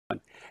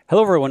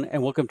Hello, everyone,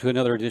 and welcome to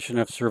another edition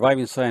of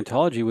Surviving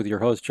Scientology with your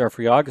host,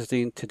 Jeffrey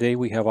Augustine. Today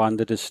we have on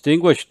the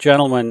distinguished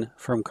gentleman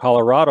from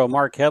Colorado,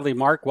 Marc Headley.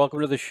 Marc,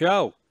 welcome to the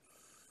show.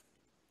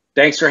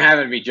 Thanks for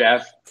having me,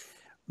 Jeff.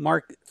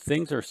 Marc,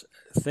 things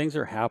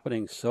are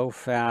happening so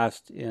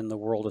fast in the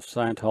world of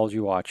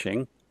Scientology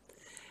watching.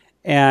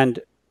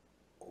 And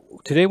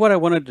today what I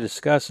wanted to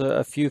discuss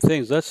a few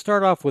things. Let's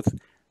start off with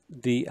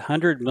the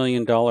 $100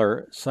 million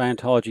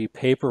Scientology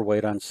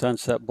paperweight on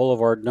Sunset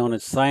Boulevard known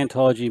as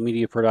Scientology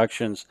Media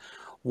Productions.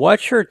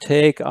 What's your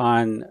take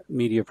on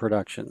media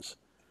productions?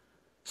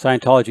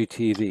 Scientology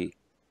TV.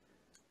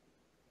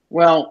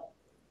 Well,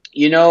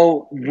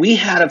 we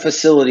had a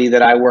facility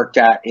that I worked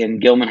at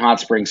in Gilman Hot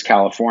Springs,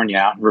 California,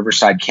 out in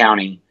Riverside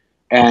County.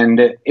 And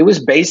it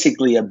was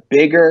basically a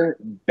bigger,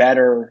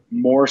 better,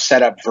 more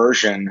set up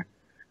version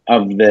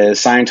of the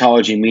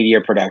Scientology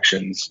media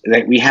productions.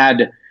 That we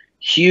had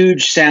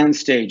huge sound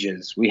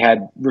stages, we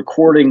had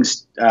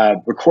recordings,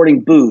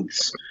 recording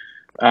booths,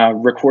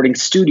 recording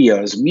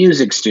studios,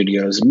 music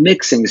studios,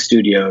 mixing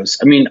studios.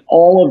 I mean,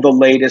 all of the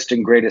latest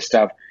and greatest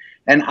stuff.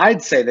 And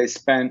I'd say they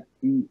spent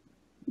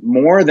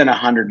more than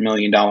 $100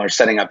 million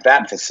setting up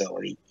that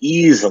facility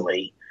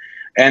easily,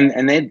 and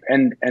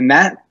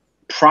that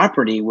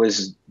property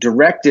was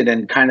directed,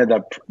 and kind of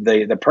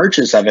the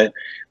purchase of it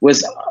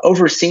was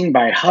overseen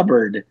by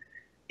Hubbard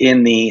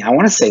in the, I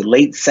want to say,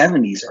 late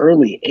 70s,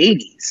 early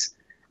 80s,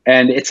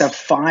 and it's a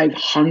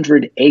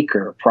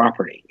 500-acre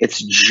property.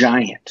 It's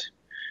giant.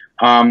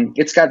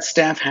 It's got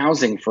staff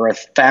housing for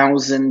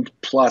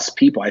 1,000+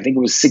 people. I think it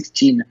was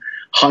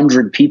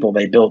 1,600 people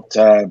they built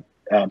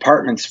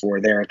apartments for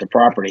there at the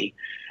property.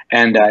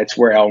 And it's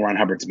where L. Ron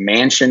Hubbard's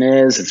mansion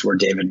is. It's where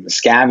David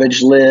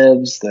Miscavige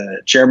lives,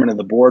 the chairman of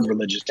the board,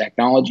 Religious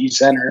Technology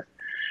Center.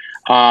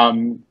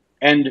 And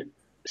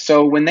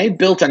so when they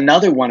built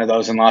another one of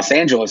those in Los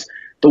Angeles,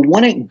 the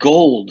one at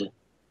Gold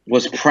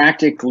was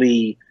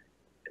practically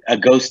a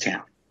ghost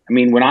town. I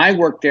mean, when I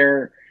worked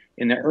there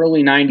in the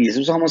early 90s, it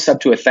was almost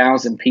up to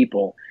 1,000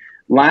 people.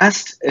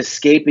 Last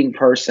escaping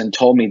person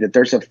told me that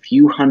there's a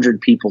few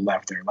hundred people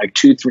left there, like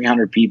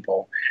 200-300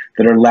 people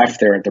that are left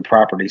there at the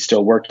property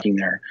still working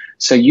there.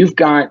 So you've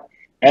got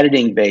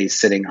editing bays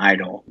sitting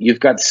idle. You've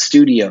got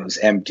studios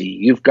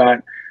empty.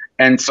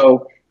 And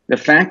so the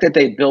fact that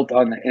they built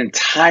an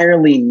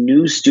entirely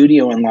new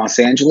studio in Los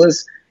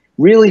Angeles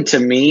really, to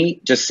me,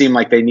 just seemed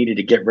like they needed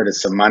to get rid of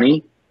some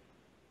money.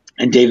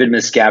 And David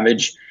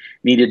Miscavige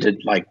needed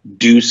to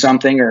do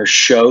something or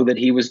show that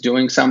he was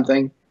doing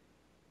something.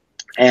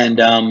 And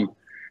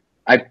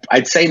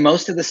I'd say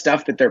most of the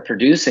stuff that they're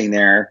producing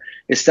there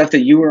is stuff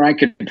that you or I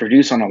could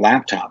produce on a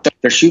laptop.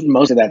 They're shooting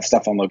most of that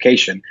stuff on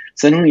location,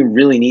 so they don't even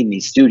really need any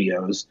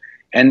studios.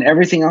 And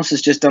everything else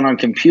is just done on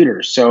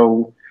computers.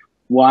 So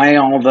why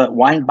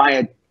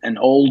buy an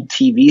old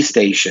TV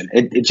station?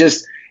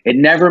 It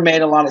never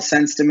made a lot of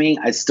sense to me.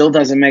 It still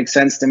doesn't make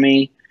sense to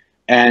me.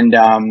 And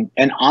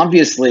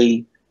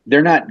obviously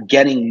they're not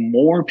getting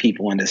more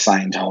people into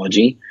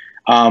Scientology.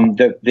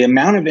 The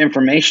amount of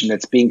information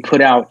that's being put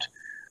out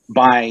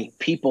by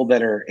people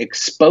that are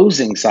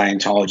exposing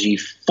Scientology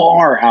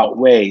far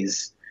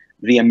outweighs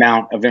the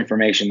amount of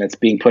information that's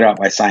being put out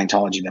by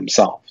Scientology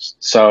themselves.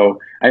 So,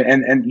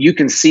 and you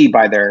can see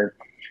by their,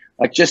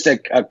 just a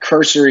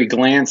cursory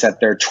glance at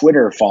their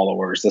Twitter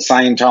followers, the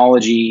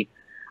Scientology,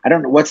 I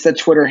don't know, what's the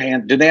Twitter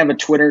handle? Do they have a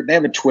Twitter? They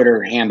have a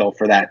Twitter handle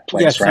for that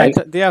place, Yes, right?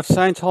 they have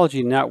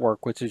Scientology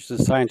Network, which is the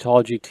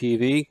Scientology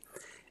TV,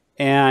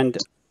 and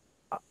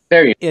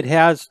There you it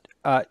has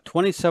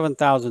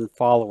 27,000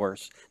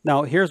 followers.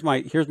 Now, here's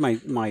my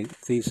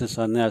thesis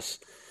on this.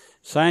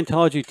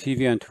 Scientology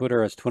TV on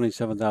Twitter has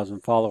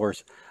 27,000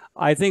 followers.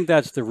 I think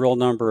that's the real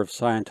number of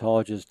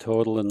Scientologists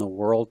total in the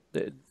world,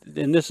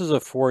 and this is a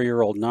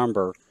 4-year-old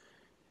number.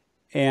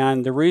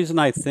 And the reason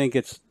I think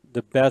it's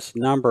the best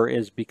number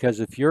is because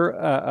if you're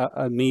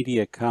a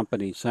media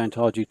company,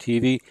 Scientology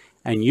TV,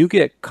 and you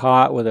get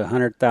caught with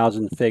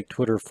 100,000 fake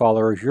Twitter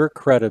followers, your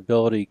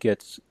credibility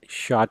gets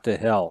shot to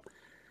hell.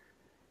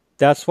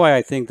 That's why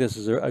I think this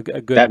is a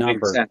good That makes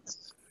number.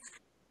 sense.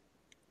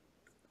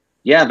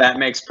 Yeah, that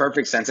makes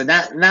perfect sense. And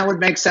that would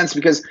make sense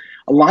because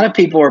a lot of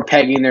people are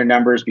pegging their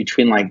numbers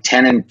between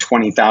 10 and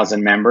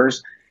 20,000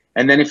 members.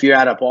 And then if you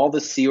add up all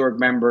the Sea Org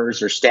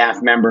members or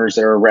staff members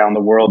that are around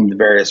the world in the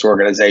various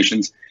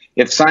organizations,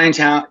 if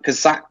Scientology,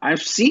 because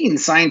I've seen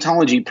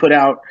Scientology put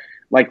out,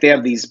 they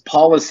have these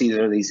policies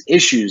or these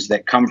issues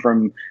that come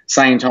from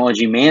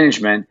Scientology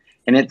management,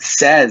 and it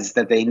says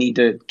that they need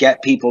to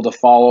get people to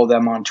follow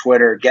them on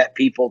Twitter, get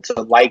people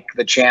to like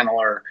the channel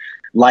or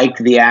like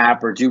the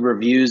app or do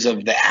reviews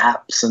of the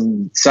apps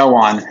and so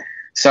on.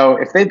 So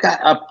if they've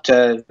got up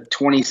to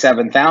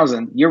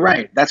 27,000, you're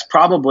right. That's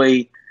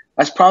probably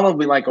like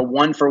a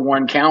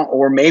 1-for-1 count,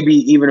 or maybe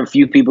even a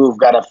few people who've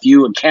got a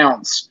few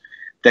accounts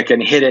that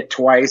can hit it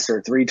twice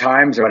or 3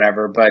 times or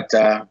whatever. But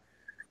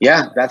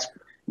yeah,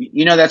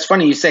 that's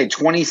funny you say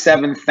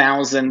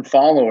 27,000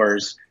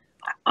 followers.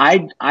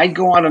 I'd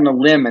go out on a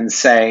limb and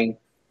say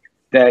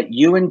that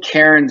you and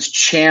Karen's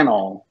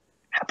channel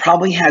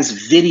probably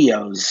has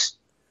videos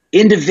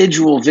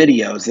individual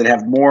videos that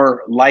have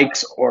more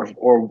likes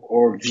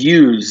or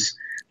views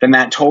than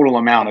that total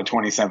amount of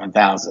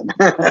 27,000.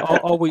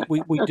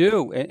 We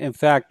do. In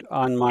fact,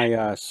 on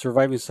my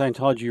Surviving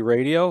Scientology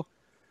radio,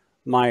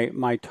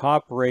 my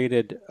top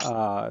rated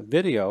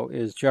video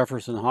is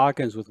Jefferson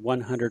Hawkins with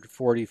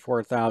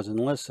 144,000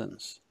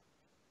 listens.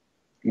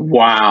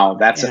 Wow,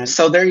 And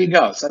so there you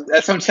go. So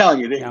that's what I'm telling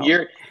you. That now,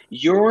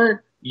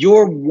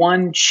 your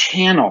one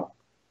channel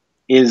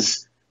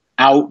is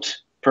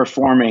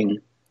outperforming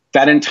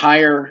that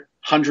entire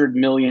 $100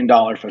 million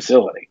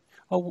facility.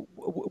 oh,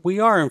 we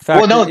are in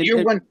Well, fact. no,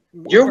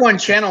 your one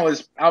channel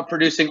is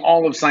outproducing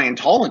all of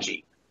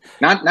Scientology,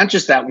 not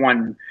just that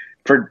one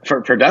for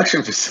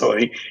production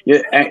facility,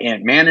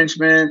 and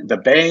management, the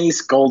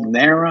base, Golden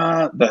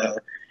Era,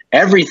 the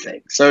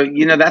everything. So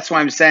that's why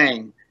I'm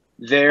saying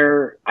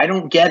I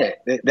don't get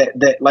it.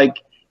 That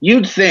like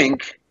you'd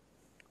think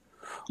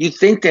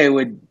they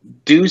would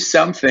do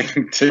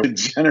something to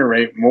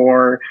generate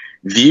more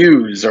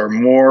views or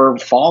more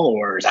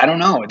followers. I don't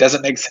know. It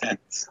doesn't make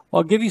sense.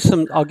 I'll give you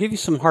some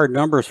hard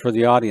numbers for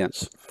the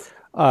audience.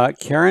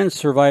 Karen's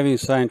Surviving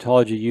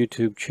Scientology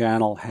YouTube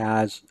channel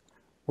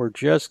we're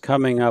just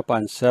coming up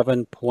on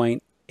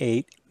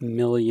 7.8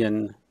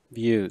 million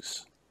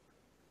views.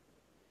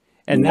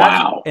 And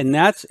Wow. and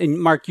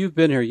Mark, you've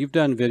been here. You've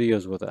done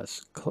videos with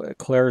us.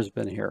 Claire's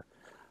been here.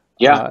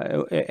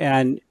 Yeah.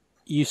 And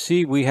you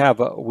see, we have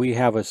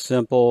a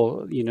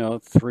simple,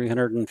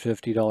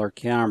 $350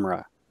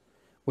 camera.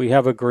 We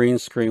have a green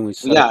screen we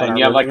set Yeah, up in and our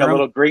you have like living a room.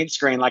 little green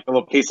screen, like a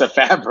little piece of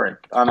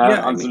fabric on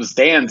Yeah, I some mean,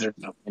 stands or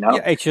something.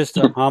 yeah, it's just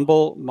a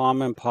humble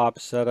mom and pop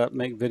setup.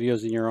 Make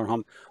videos in your own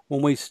home.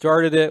 When we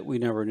started it, we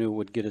never knew it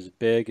would get as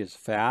big as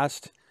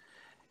fast,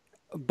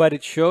 but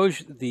it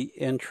shows the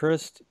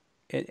interest.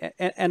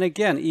 And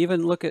again,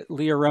 even look at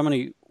Leah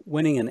Remini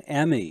winning an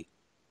Emmy,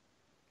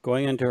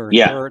 going into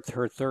Yeah.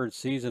 her third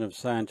season of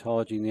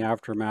Scientology in the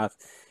aftermath.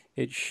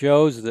 It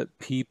shows that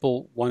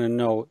people want to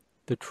know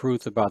the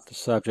truth about the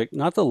subject,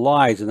 not the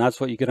lies, and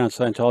that's what you get on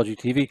Scientology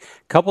TV.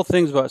 A couple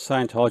things about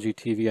Scientology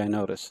TV I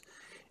notice.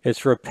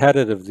 It's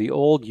repetitive. The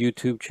old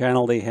YouTube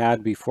channel they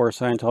had before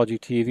Scientology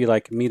TV,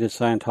 like Meet a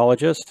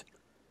Scientologist,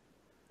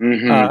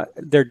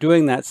 Mm-hmm. they're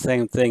doing that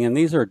same thing, and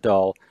these are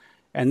dull.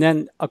 And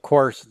then, of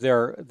course,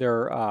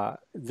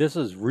 this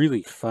is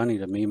really funny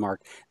to me,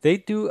 Mark. They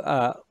do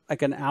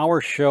like an hour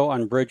show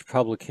on Bridge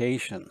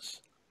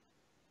Publications,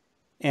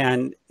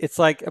 and it's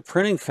like a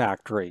printing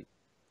factory.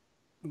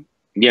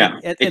 Yeah.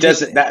 It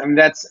does it. Nobody.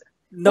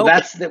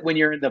 That's that when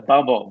you're in the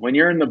bubble. When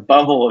you're in the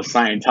bubble of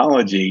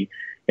Scientology,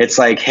 it's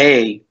like,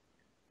 hey,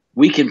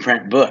 we can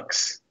print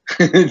books.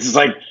 It's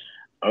like,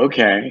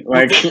 okay,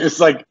 Well, like it's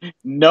like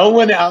no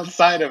one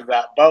outside of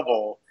that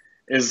bubble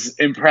is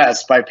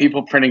impressed by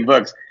people printing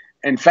books.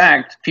 In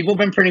fact, people have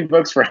been printing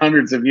books for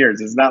hundreds of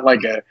years. It's not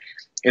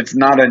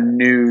a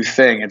new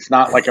thing. It's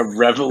not like a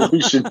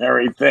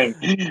revolutionary thing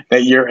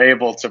that you're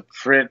able to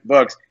print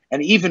books.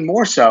 And even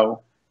more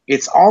so,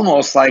 it's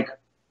almost like,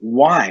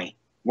 why?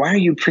 Why are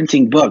you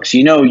printing books?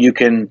 You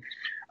can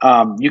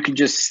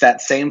just,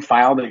 that same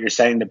file that you're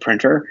sending to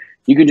printer,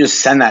 you can just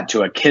send that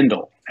to a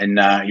Kindle and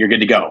you're good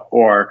to go.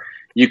 Or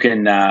you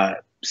can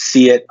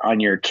see it on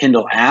your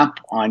Kindle app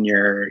on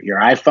your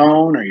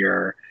iPhone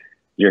or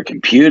your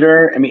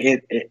computer. I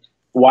mean,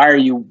 why are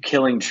you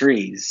killing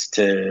trees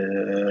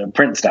to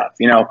print stuff?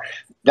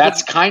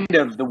 That's kind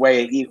of the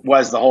way it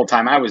was the whole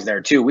time I was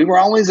there too. We were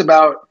always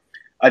about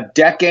a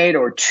decade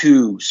or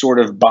two sort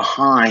of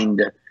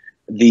behind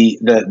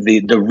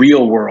the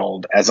real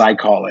world, as I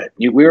call it.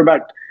 We were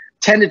about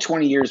 10 to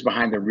 20 years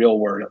behind the real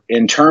world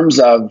in terms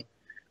of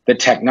the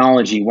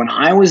technology. When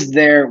I was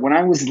there, when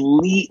I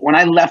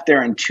left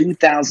there in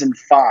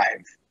 2005,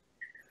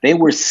 they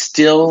were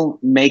still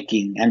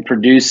making and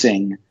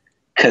producing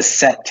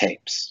cassette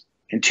tapes.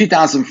 In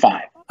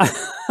 2005,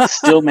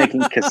 still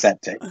making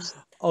cassette tapes.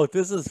 Oh,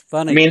 this is I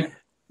funny. mean,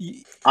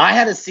 I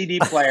had a CD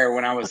player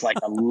when I was like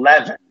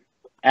 11,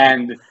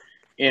 and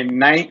in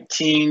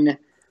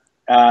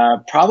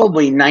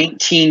probably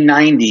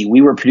 1990,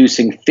 we were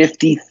producing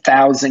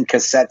 50,000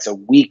 cassettes a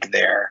week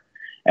there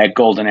at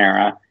Golden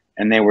Era,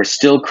 and they were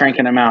still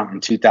cranking them out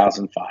in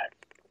 2005.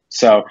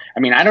 So, I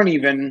mean, I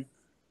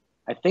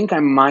think I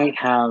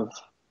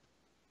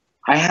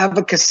have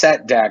a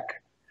cassette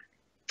deck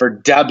for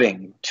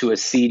dubbing to a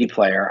CD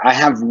player. I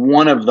have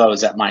one of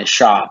those at my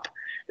shop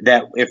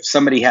that if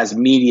somebody has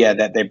media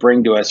that they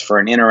bring to us for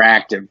an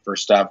interactive for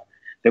stuff,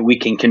 that we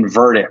can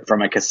convert it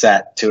from a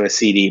cassette to a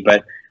CD.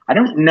 But I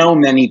don't know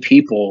many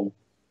people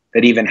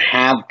that even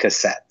have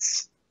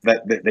cassettes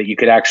that you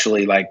could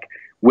actually like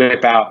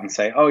whip out and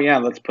say, oh yeah,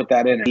 let's put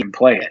that in and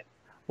play it.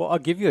 Well, I'll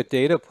give you a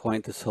data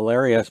point that's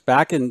hilarious.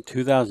 Back in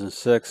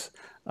 2006,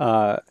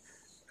 I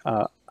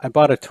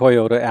bought a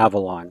Toyota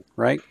Avalon,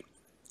 right?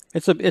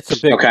 It's a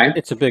Okay.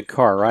 big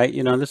car, right?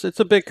 It's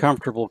a big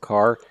comfortable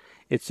car.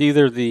 It's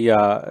either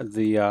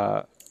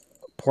the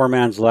poor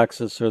man's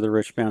Lexus or the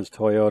rich man's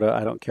Toyota.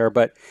 I don't care,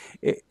 but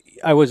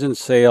I was in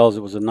sales.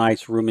 It was a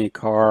nice roomy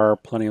car,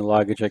 plenty of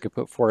luggage. I could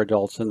put 4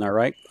 adults in there,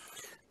 right?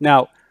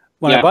 Now,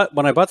 Yeah.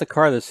 when I bought the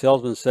car, the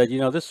salesman said,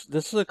 this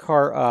is a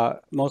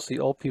car mostly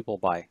old people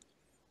buy.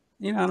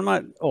 I'm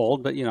not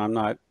old, but I'm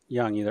not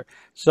young either.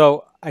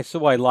 So I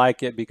said, well, I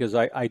like it because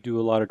I do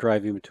a lot of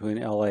driving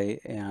between LA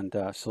and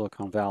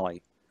Silicon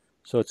Valley.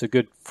 So it's a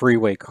good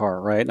freeway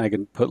car, right? And I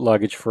can put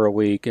luggage for a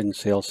week and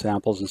sales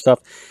samples and stuff.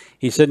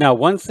 He said, now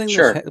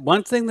Sure.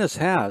 one thing this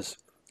has,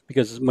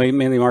 because it's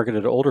mainly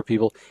marketed to older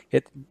people,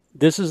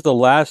 this is the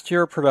last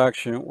year of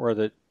production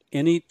where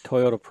any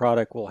Toyota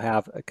product will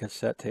have a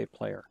cassette tape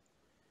player.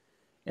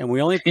 And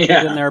we only put it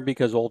in Yeah. there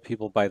because old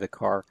people buy the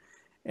car.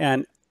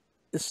 And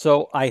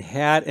so I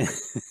had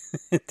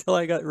until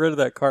I got rid of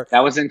that car.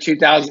 That was in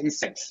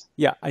 2006.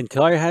 Yeah,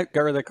 until got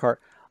rid of the car,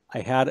 I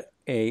had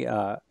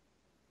a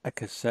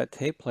cassette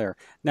tape player.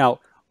 Now,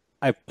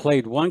 I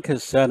played one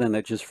cassette in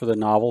it just for the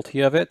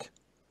novelty of it,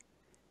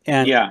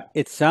 and Yeah.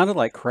 it sounded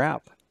like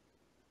crap.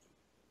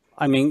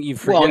 I mean, you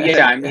Well,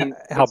 yeah. I forget mean,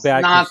 how it's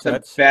bad not the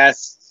cassettes.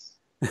 best.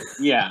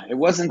 Yeah, it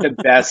wasn't the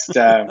best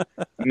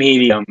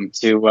medium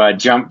to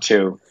jump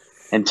to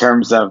in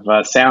terms of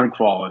sound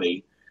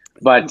quality,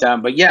 but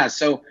yeah.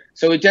 So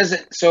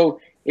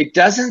it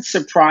doesn't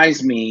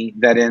surprise me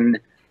that in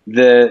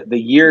the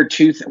year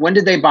when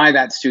did they buy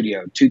that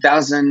studio?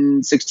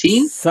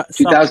 2016, Something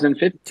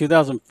 2015.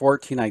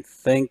 2014, I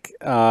think.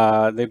 They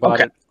bought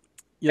Okay, it.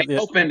 Yeah, they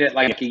opened it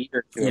like a year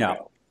or two yeah,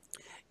 ago.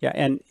 yeah,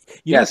 and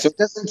you Yeah, know, so it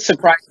doesn't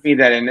surprise me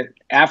that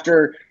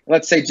after,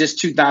 let's say, just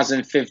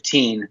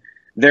 2015,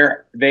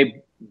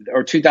 they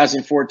or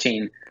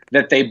 2014,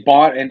 that they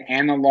bought an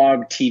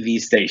analog TV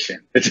station.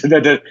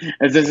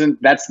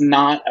 That's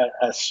not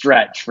a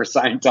stretch for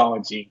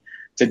Scientology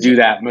to yeah, do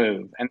that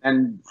move,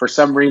 and for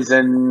some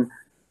reason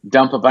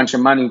dump a bunch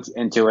of money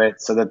into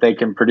it so that they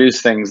can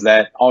produce things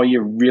that all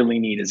you really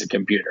need is a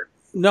computer.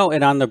 no,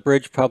 and on the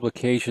Bridge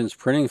Publications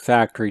Printing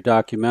Factory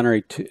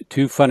documentary,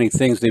 two funny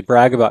things. They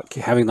brag about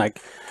having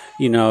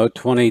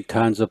 20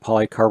 tons of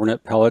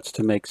polycarbonate pellets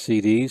to make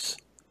CDs.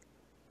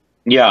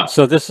 Yeah,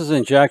 So this is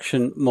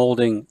injection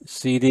molding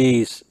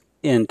CDs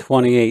in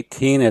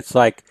 2018. It's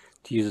like,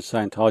 to use a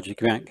Scientology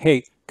command,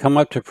 hey, come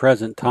up to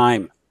present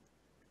time,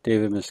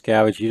 David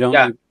Miscavige. You don't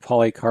yeah. need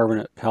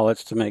polycarbonate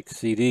pellets to make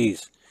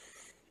CDs.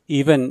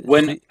 Even,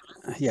 When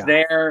yeah,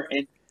 there,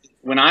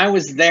 when I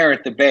was there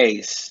at the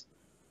base,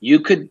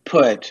 you could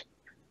put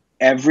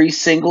every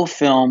single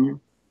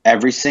film,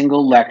 every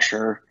single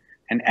lecture,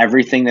 and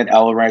everything that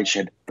L.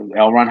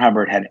 Ron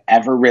Hubbard had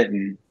ever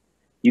written.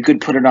 You could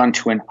put it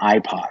onto an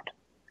iPod.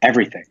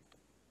 Everything.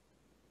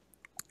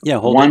 yeah,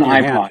 hold it One in your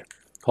hand. iPod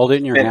Hold it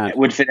in your that hand.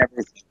 would fit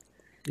everything.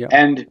 Yeah.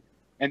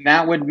 And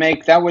that would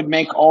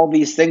make all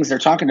these things they're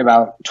talking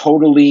about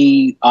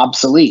totally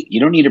obsolete. You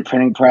don't need a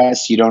printing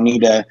press. You don't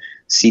need a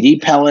CD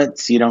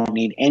pellets. You don't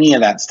need any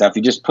of that stuff.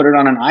 You just put it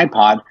on an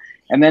iPod,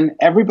 and then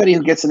everybody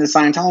who gets into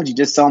Scientology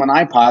just sell them an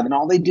iPod, and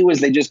all they do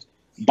is they just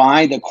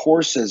buy the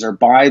courses or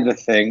buy the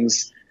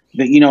things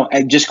that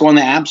and just go in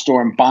the app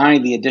store and buy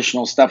the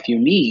additional stuff you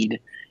need,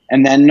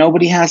 and then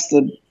nobody has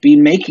to be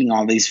making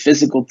all these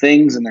physical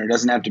things, and there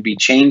doesn't have to be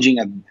changing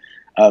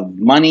of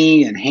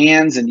money and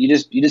hands, and they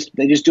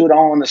just do it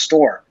all in the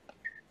store.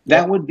 Yep.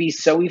 That would be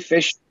so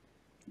efficient,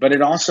 but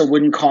it also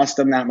wouldn't cost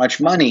them that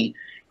much money,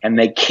 and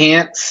they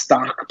can't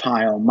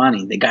stockpile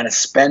money. They got to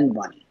spend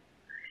money.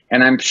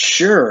 And I'm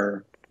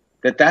sure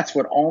that that's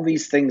what all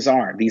these things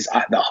are.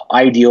 The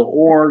ideal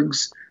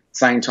orgs,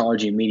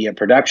 Scientology Media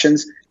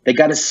Productions, they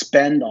got to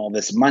spend all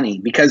this money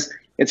because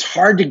it's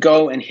hard to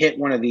go and hit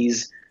one of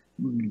these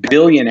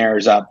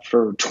billionaires up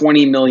for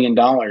 $20 million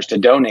to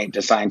donate to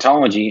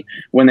Scientology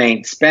when they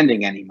ain't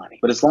spending any money.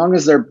 But as long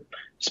as they're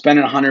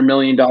spending $100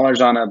 million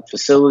on a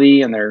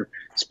facility and they're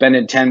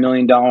spending $10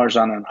 million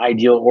on an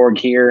ideal org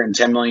here and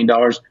 $10 million,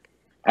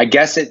 I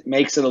guess it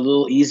makes it a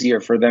little easier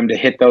for them to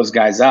hit those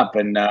guys up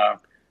and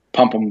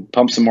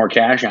pump some more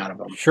cash out of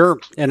them. Sure.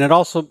 And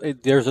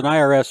there's an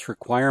IRS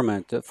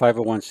requirement that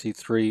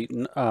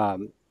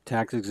 501c3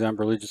 tax exempt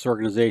religious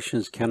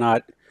organizations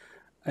cannot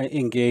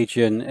engage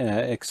in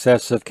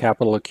excessive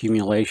capital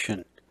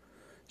accumulation.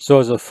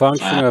 So as a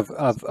function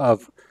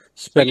of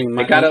spending They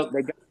money, gotta,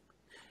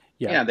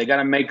 they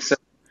gotta make some.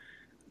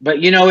 But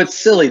it's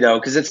silly though,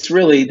 because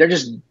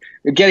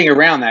they're getting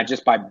around that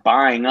just by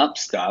buying up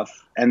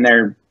stuff, and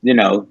they're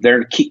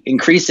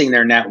increasing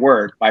their net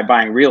worth by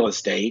buying real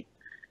estate.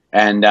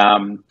 And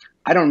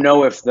I don't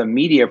know if the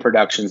media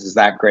productions is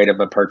that great of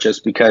a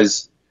purchase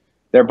because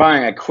they're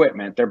buying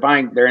equipment,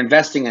 they're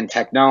investing in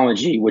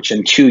technology, which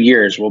in 2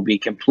 years will be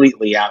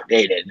completely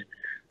outdated.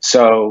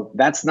 So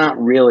that's not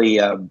really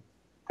a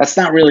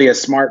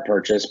smart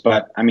purchase,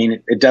 but I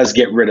mean, it does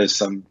get rid of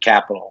some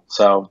capital.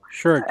 So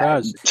sure it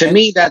does. to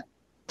me,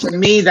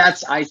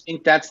 I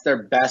think that's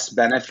their best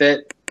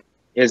benefit,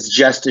 is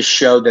just to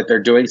show that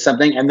they're doing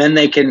something, and then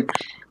they can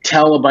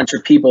tell a bunch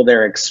of people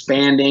they're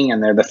expanding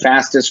and they're the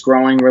fastest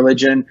growing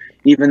religion,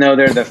 even though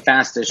they're the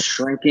fastest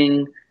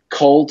shrinking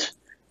cult.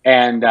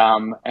 And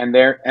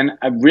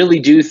I really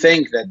do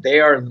think that they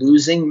are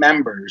losing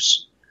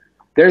members.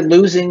 They're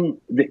losing.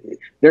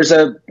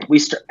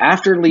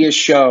 After Leah's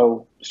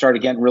show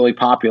started getting really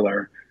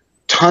popular,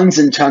 tons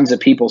and tons of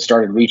people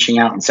started reaching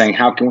out and saying,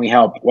 how can we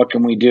help? What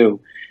can we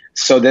do?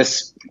 So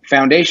this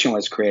foundation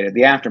was created,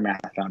 the Aftermath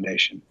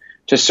Foundation,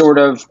 to sort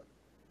of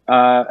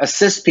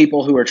assist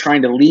people who are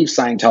trying to leave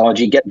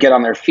Scientology, get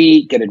on their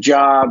feet, get a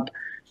job,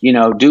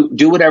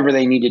 do whatever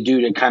they need to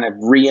do to kind of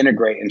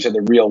reintegrate into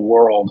the real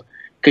world.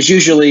 Because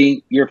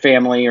usually your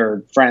family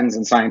or friends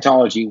in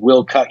Scientology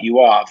will cut you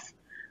off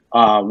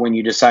when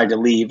you decide to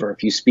leave or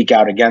if you speak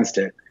out against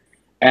it.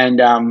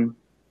 And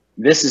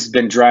this has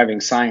been driving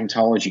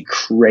Scientology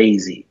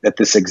crazy that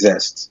this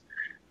exists,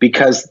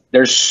 because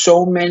there's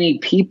so many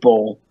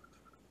people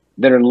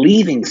that are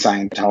leaving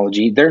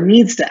Scientology. There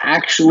needs to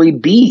actually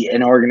be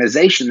an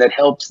organization that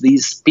helps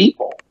these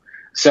people.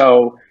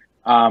 So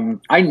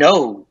I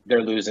know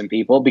they're losing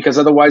people, because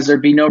otherwise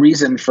there'd be no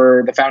reason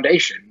for the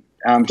foundation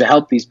to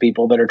help these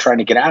people that are trying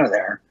to get out of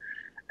there.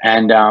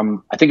 And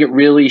I think it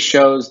really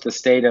shows the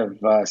state of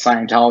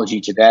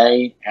Scientology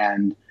today,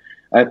 and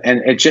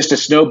it's just a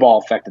snowball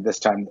effect at this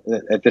time.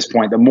 At this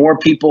point, the more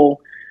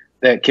people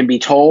that can be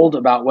told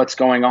about what's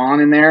going on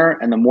in there,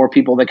 and the more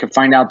people that can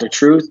find out the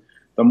truth,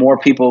 the more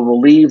people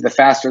will leave, the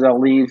faster they'll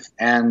leave,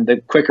 and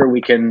the quicker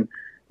we can,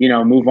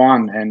 move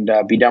on and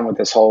be done with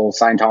this whole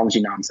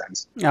Scientology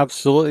nonsense.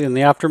 Absolutely. And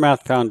the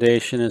Aftermath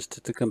Foundation is to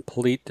the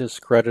complete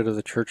discredit of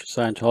the Church of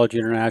Scientology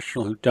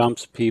International, who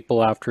dumps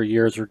people after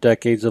years or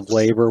decades of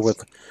labor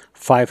with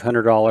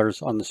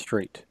 $500 on the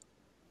street.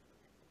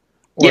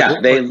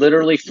 They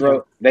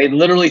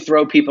literally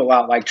throw people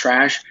out like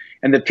trash.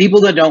 And the people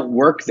that don't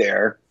work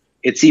there,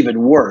 it's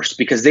even worse,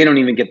 because they don't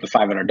even get the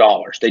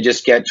 $500. They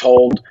just get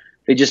told,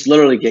 they just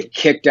literally get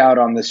kicked out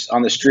on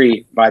the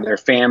street by their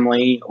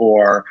family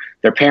or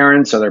their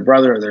parents or their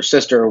brother or their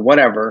sister or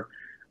whatever.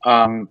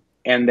 And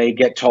they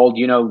get told,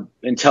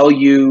 until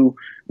you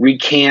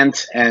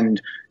recant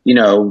and,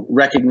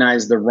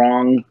 recognize the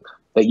wrong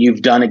that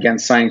you've done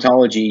against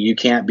Scientology, you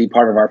can't be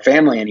part of our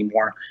family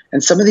anymore.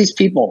 And some of these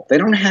people, they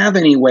don't have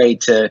any way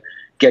to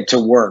get to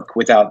work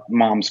without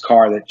mom's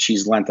car that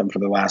she's lent them for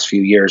the last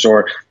few years,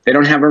 or they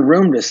don't have a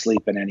room to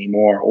sleep in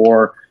anymore,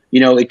 or,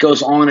 it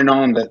goes on and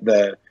on,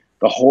 the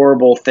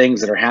horrible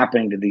things that are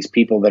happening to these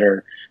people that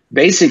are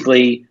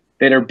basically,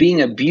 that are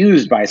being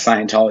abused by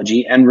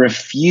Scientology and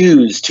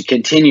refuse to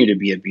continue to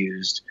be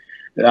abused.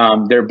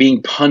 They're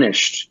being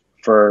punished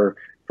for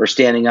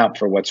standing up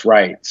for what's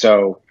right.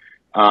 So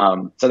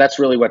that's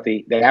really what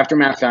the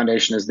Aftermath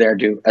Foundation is there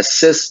to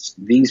assist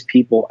these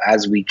people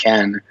as we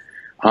can,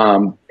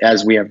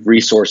 as we have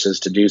resources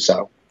to do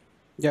so.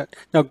 Yeah.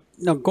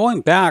 Now going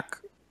back,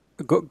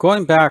 we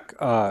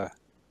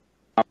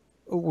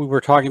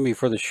were talking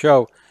before the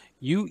show.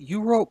 You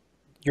wrote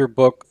your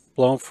book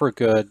 "Blown for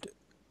Good,"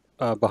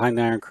 Behind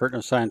the Iron Curtain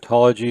of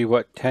Scientology.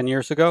 What, 10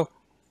 years ago?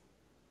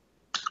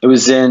 It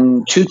was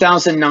in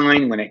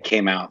 2009 when it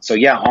came out. So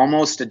yeah,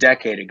 almost a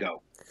decade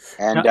ago.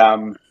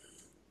 And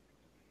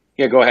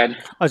yeah, go ahead.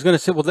 I was going to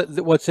say, well,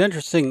 what's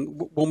interesting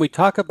when we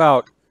talk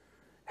about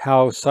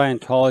how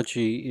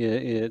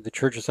Scientology, the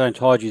Church of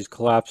Scientology, is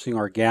collapsing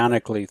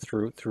organically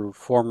through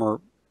former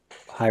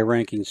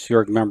high-ranking Sea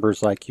Org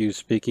members like you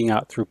speaking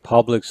out, through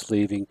publics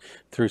leaving,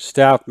 through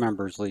staff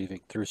members leaving,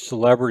 through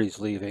celebrities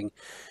leaving.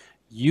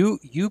 You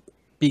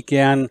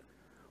began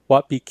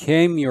what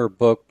became your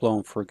book,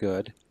 Blown for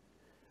Good,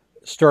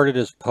 started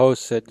as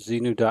posts at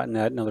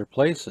zenu.net and other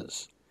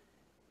places.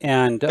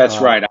 And that's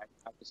right.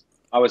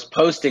 I was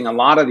posting a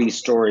lot of these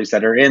stories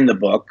that are in the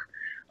book.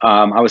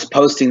 I was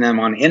posting them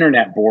on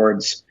internet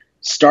boards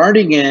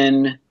starting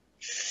in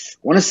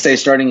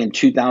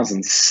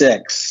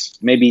 2006,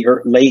 maybe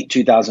late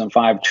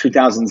 2005,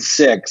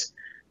 2006.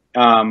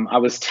 I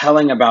was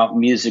telling about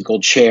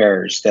musical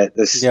chairs, that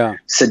this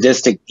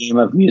sadistic game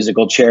of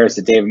musical chairs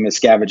that David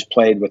Miscavige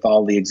played with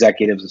all the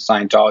executives of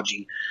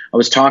Scientology. I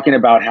was talking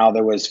about how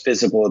there was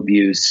physical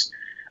abuse,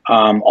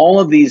 all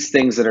of these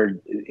things that are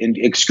in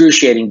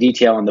excruciating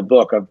detail in the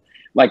book, of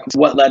like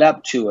what led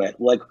up to it,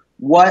 like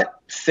what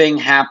thing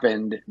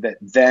happened that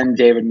then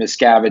David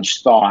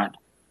Miscavige thought,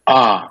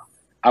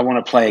 I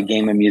want to play a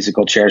game of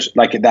musical chairs.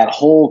 Like that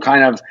whole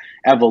kind of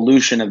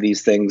evolution of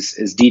these things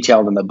is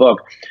detailed in the book.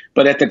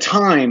 But at the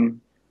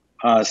time,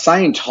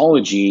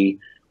 Scientology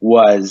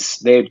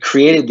they had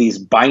created these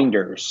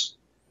binders,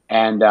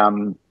 and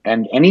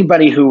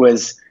anybody who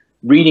was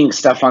reading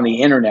stuff on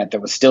the internet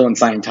that was still in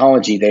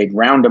Scientology, they'd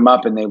round them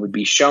up and they would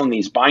be shown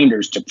these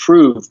binders to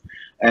prove,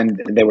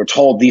 and they were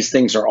told these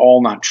things are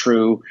all not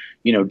true.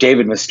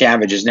 David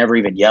Miscavige has never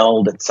even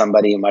yelled at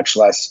somebody, much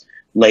less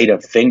laid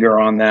a finger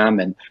on them,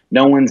 and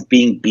no one's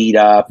being beat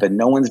up, and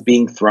no one's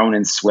being thrown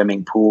in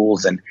swimming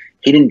pools, and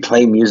he didn't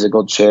play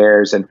musical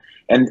chairs. And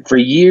for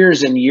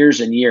years and years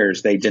and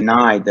years, they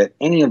denied that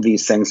any of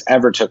these things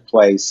ever took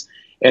place.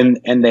 And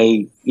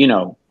they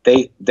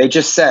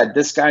just said,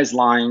 this guy's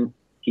lying.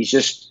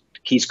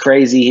 He's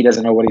crazy. He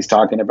doesn't know what he's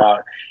talking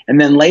about.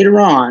 And then later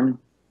on,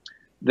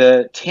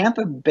 the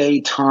Tampa Bay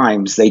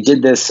Times, they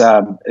did this,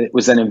 it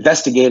was an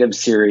investigative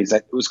series.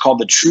 It was called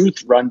The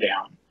Truth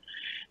Rundown.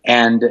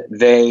 And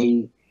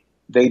they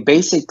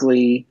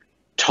basically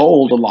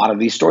told a lot of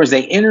these stories.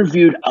 They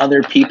interviewed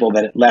other people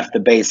that had left the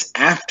base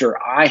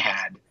after I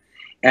had.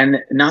 And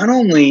not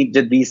only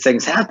did these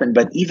things happen,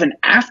 but even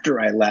after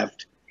I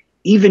left,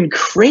 even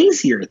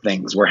crazier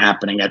things were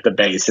happening at the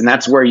base. And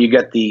that's where you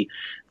get the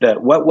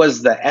what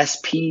was the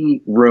SP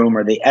room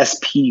or the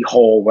SP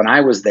hole when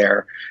I was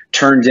there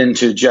turned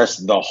into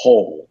just the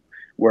hole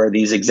where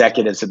these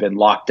executives have been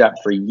locked up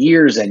for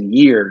years and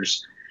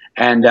years.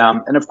 And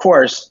of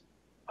course,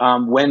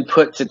 when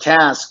put to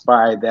task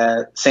by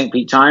the St.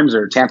 Pete Times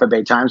or Tampa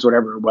Bay Times,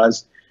 whatever it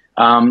was,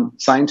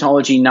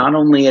 Scientology not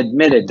only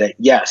admitted that,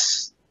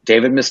 yes,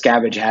 David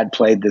Miscavige had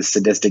played this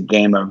sadistic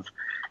game of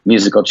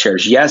musical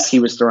chairs. Yes, he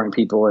was throwing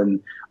people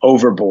in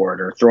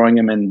overboard or throwing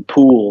them in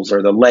pools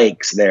or the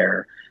lakes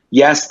there.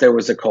 Yes, there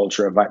was a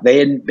culture of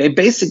they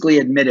basically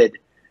admitted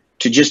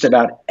to just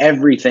about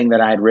everything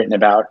that I had written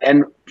about,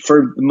 and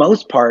for the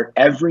most part,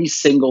 every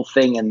single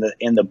thing in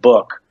the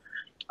book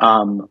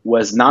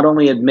was not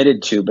only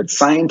admitted to, but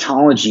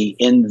Scientology,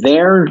 in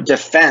their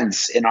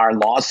defense in our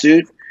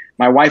lawsuit.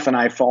 My wife and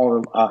I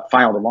filed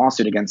a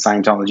lawsuit against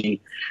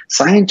Scientology.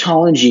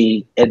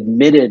 Scientology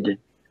admitted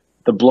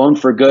the Blown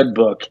for Good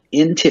book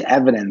into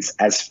evidence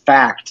as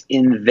fact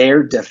in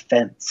their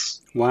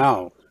defense.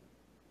 Wow.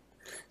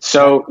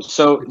 So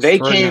they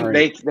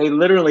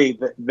literally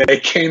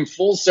came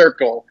full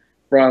circle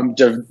from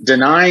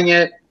denying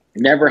it,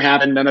 never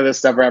happened, none of this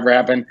stuff ever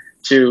happened,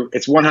 to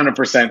it's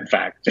 100%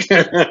 fact.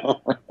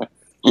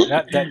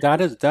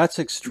 That's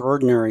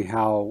extraordinary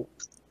how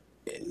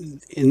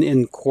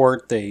in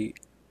court they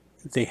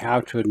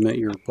have to admit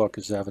your book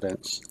as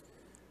evidence.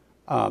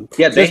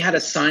 They had a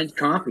signed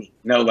copy,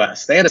 no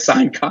less. They had a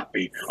signed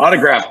copy,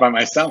 autographed by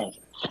myself.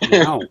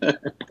 Wow.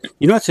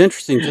 You know what's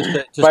interesting?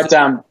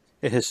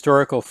 A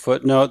historical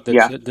footnote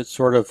that's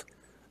sort of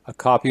a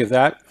copy of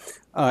that.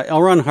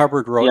 L. Ron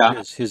Hubbard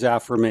wrote his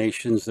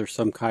affirmations. They're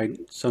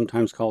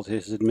sometimes called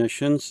his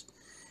admissions.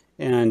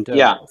 And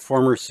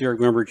former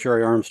SEERG member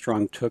Jerry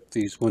Armstrong took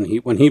these when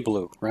he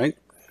blew, right?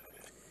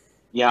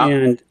 Yeah.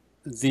 And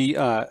the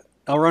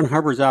L. Ron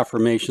Hubbard's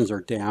affirmations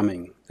are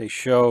damning. They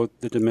show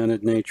the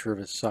demented nature of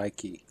his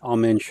psyche. All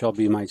men shall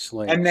be my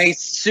slaves. And they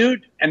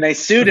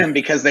sued him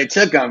because they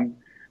took them,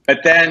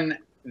 but then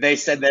they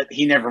said that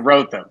he never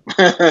wrote them.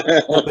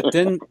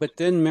 but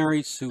then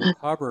Mary Sue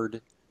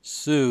Hubbard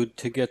sued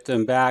to get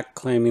them back,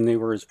 claiming they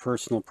were his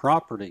personal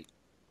property.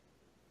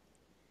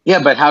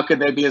 Yeah, but how could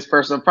they be his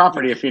personal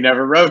property if he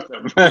never wrote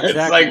them?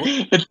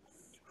 Exactly.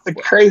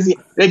 It's crazy.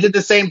 They did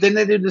the same thing.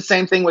 They did the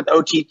same thing with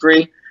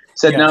OT3.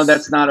 Said, no,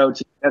 that's not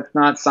OT. That's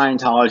not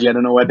Scientology. I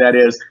don't know what that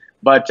is.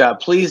 But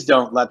please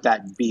don't let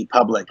that be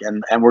public.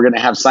 And we're going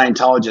to have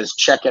Scientologists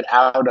check it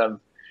out of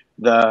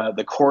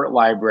the court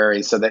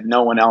library so that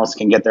no one else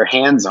can get their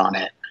hands on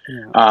it.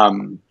 Yeah.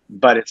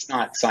 But it's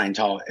not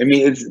Scientology. I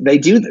mean,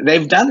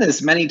 they've done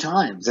this many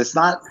times. It's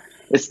not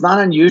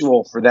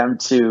unusual for them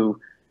to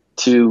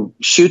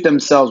shoot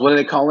themselves. What do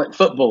they call it?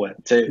 Foot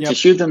bullet. To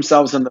shoot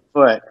themselves in the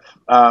foot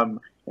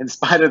in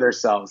spite of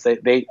themselves.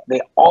 They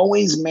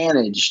always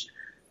manage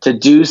to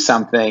do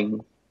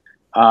something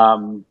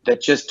that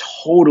just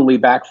totally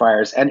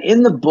backfires. And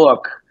in the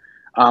book,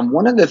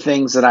 one of the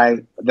things that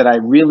I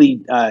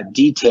really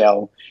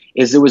detail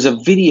is there was a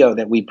video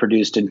that we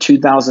produced in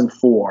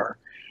 2004.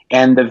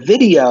 And the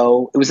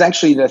video, it was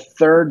actually the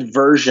third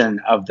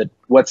version of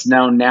what's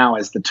known now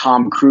as the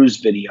Tom Cruise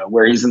video,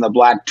 where he's in the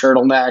black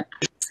turtleneck.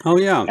 Oh,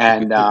 yeah.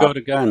 And go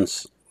to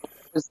guns.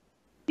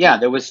 Yeah,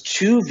 there was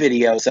two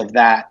versions of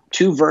that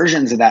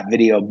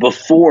video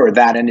before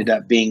that ended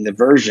up being the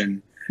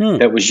version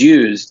that was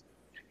used.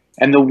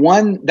 And the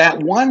one that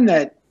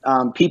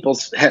people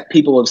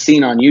have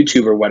seen on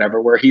YouTube or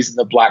whatever, where he's in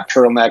the black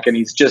turtleneck and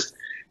he's just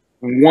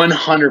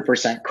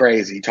 100%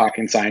 crazy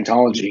talking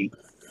Scientology.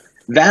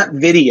 That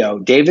video,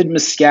 David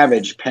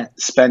Miscavige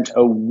spent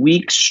a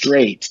week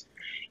straight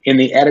in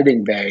the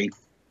editing bay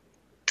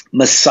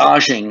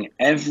massaging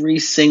every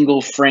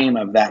single frame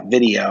of that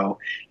video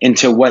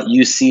into what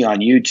you see on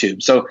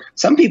YouTube. So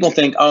some people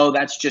think, oh,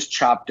 that's just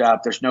chopped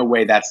up. There's no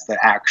way that's the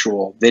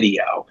actual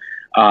video.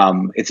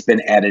 It's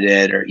been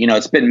edited or,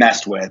 it's been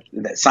messed with.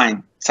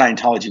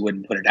 Scientology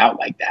wouldn't put it out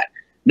like that.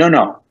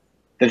 No.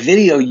 The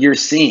video you're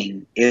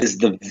seeing is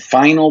the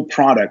final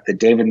product that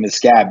David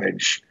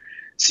Miscavige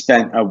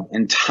spent an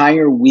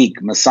entire week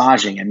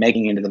massaging and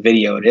making into the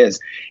video it is.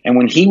 And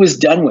when he was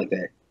done with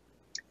it,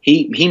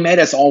 he made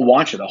us all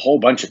watch it a whole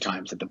bunch of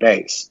times at the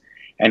base.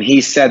 And he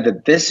said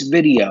that this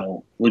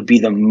video would be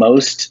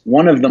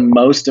one of the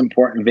most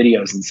important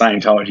videos in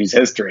Scientology's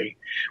history,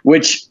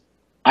 which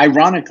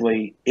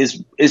ironically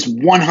is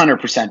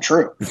 100%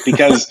 true,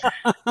 because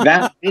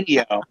that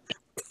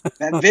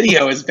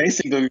video is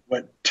basically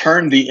what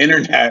turned the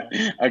internet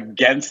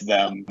against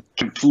them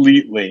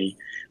completely.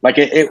 Like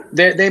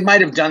they might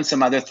have done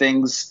some other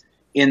things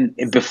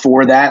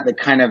before that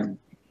kind of,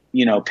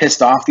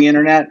 pissed off the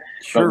internet.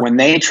 Sure. But when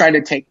they tried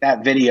to take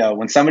that video,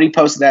 when somebody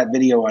posted that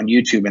video on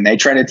YouTube and they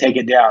tried to take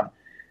it down,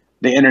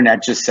 the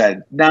internet just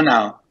said,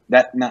 no,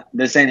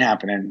 this ain't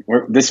happening.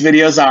 This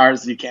video's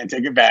ours. You can't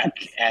take it back.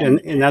 And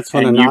that's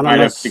when You might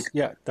have to. Anonymous,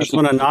 yeah, that's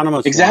when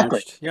Anonymous Exactly.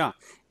 launched. Yeah.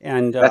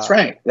 And That's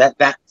right.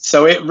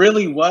 So it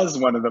really was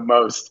one of the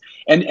most,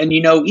 and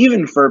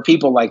even for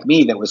people like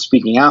me that was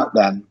speaking out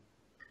then,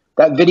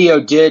 that video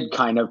did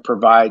kind of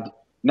provide,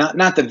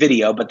 not the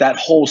video, but that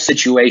whole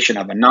situation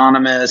of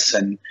Anonymous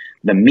and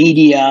the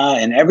media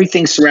and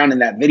everything surrounding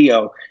that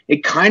video.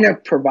 It kind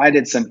of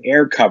provided some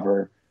air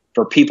cover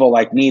for people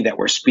like me that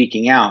were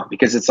speaking out,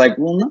 because it's like,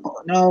 well,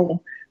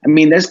 no. I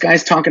mean, this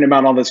guy's talking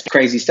about all this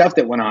crazy stuff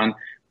that went on,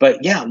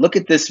 but yeah, look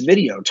at this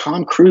video.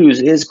 Tom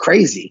Cruise is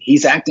crazy.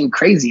 He's acting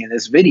crazy in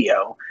this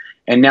video.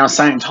 And now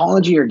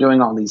Scientology are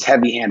doing all these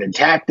heavy-handed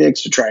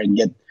tactics to try and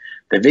get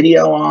the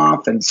video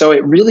off. And so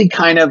it really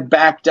kind of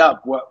backed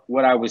up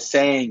what I was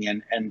saying,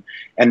 and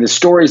the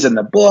stories in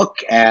the book,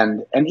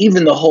 and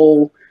even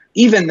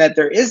even that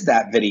there is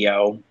that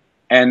video,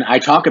 and I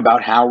talk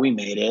about how we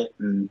made it.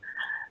 So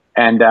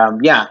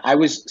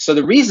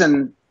the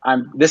reason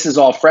this is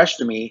all fresh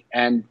to me,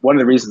 and one of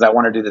the reasons I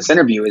want to do this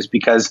interview is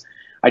because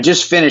I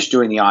just finished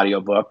doing the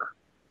audiobook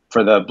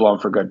for the Blown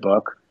for Good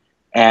book,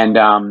 and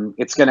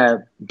it's going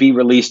to be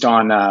released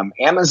on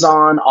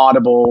Amazon,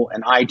 Audible,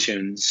 and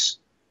iTunes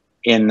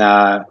in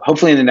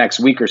hopefully in the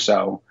next week or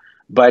so.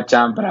 But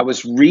I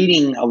was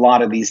reading a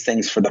lot of these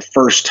things for the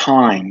first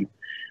time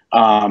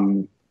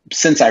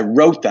since I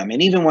wrote them.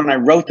 And even when I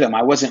wrote them,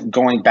 I wasn't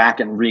going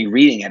back and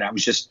rereading it. I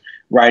was just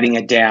writing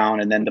it down,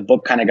 and then the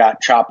book kind of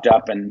got chopped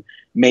up and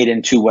made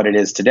into what it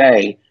is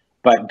today.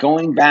 But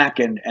going back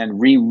and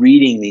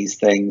rereading these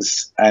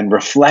things and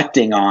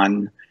reflecting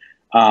on,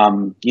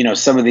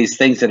 some of these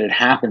things that had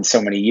happened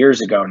so many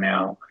years ago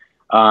now,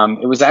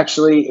 it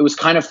was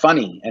kind of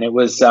funny, and it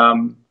was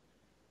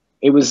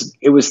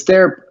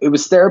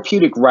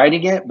therapeutic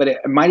writing it, but it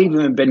might even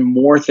have been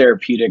more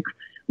therapeutic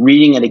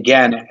reading it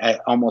again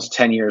at almost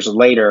 10 years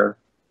later,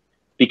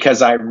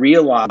 because I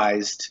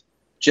realized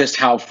just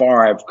how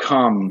far I've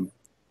come,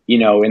 in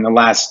the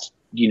last,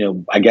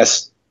 I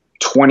guess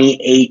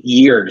 28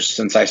 years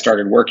since I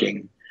started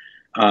working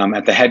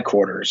at the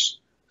headquarters.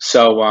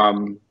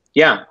 So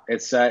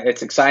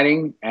it's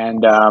exciting,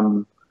 and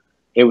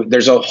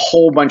there's a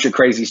whole bunch of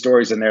crazy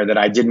stories in there that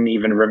I didn't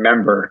even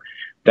remember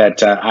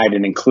that I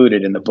didn't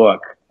included in the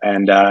book,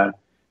 and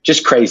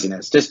just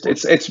craziness.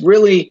 It's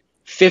really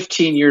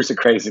 15 years of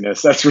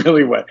craziness. That's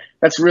really what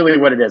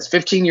it is.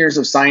 15 years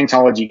of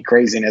Scientology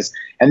craziness,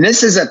 and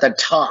this is at the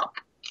top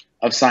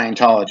of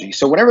Scientology.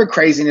 So whatever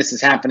craziness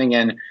is happening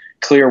in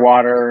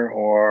Clearwater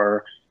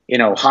or in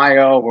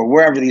Ohio or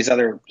wherever these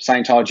other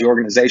Scientology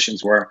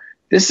organizations were,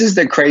 this is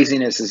the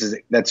craziness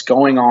that's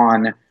going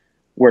on,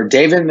 where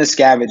David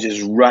Miscavige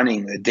is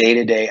running the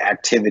day-to-day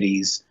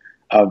activities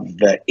of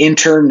the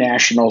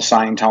international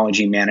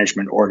Scientology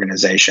management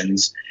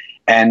organizations,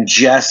 and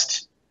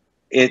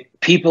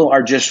people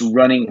are just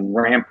running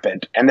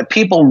rampant. And the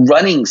people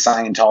running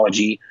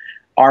Scientology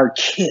are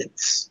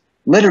kids,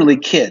 literally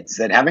kids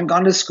that haven't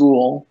gone to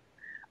school,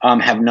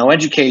 have no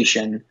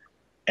education,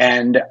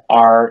 and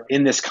are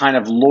in this kind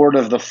of Lord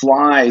of the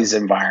Flies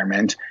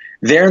environment.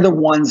 They're the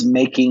ones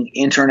making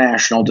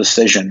international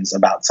decisions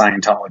about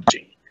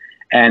Scientology.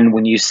 And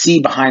when you see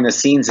behind the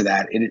scenes of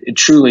that, it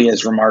truly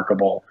is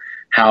remarkable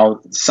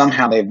how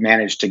somehow they've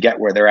managed to get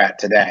where they're at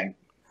today.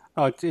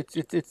 Oh,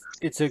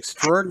 it's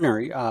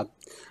extraordinary.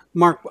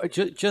 Mark,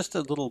 just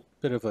a little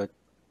bit of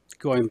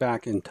going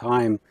back in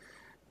time,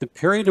 the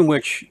period in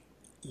which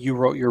you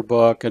wrote your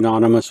book,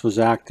 Anonymous, was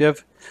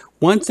active.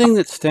 One thing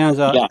that stands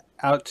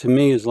out to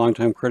me as a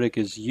longtime critic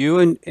is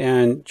you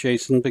and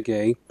Jason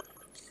Begay.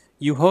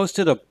 You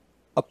hosted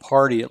a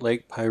party at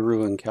Lake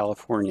Piru in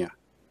California.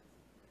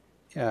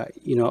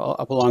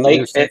 Up along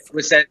It was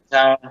at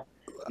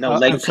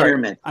Lake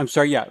Pyramid. I'm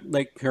sorry, yeah,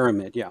 Lake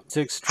Pyramid. Yeah, it's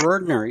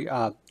extraordinary.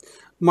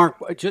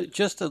 Mark,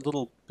 just a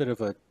little bit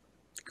of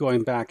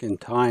going back in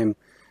time,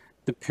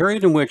 the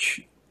period in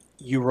which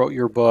you wrote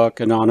your book,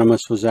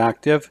 Anonymous, was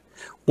active.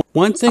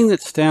 One thing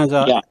that stands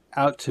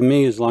out to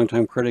me as a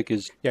longtime critic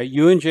is,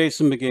 you and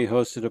Jason Begay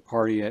hosted a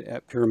party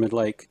at Pyramid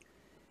Lake.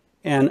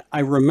 And I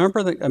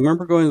remember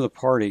going to the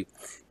party,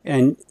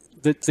 and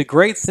the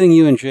great thing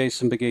you and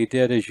Jason Begay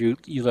did is you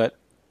let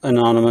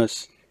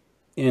Anonymous,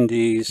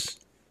 Indies,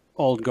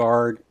 Old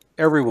Guard,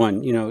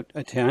 everyone,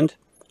 attend.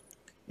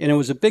 And it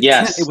was a big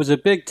tent. It was a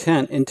big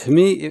tent. And to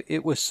me,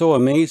 it was so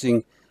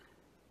amazing.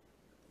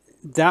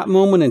 That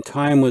moment in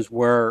time was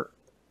where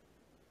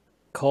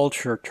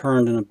culture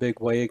turned in a big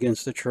way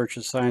against the Church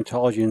of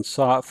Scientology and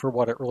saw it for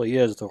what it really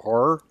is, the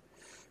horror.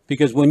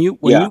 Because when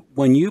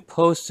you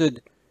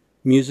posted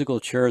musical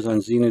chairs on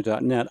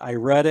Xenu.net, I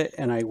read it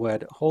and I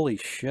went, holy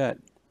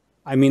shit.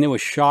 I mean, it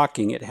was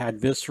shocking. It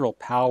had visceral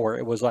power.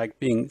 It was like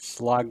being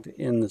slugged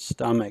in the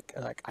stomach.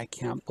 Like, I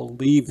can't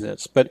believe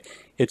this, but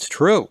it's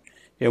true.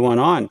 It went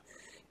on.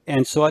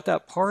 And so at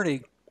that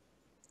party,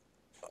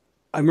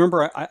 I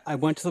remember I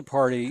went to the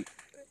party,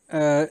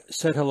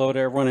 said hello to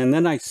everyone, and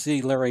then I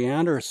see Larry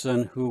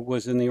Anderson, who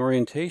was in the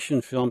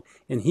orientation film,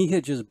 and he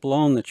had just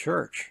blown the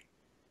church.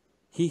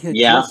 He had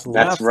just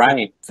left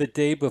the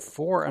day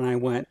before, and I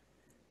went,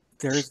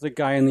 there's the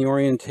guy in the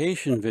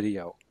orientation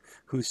video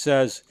who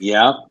says,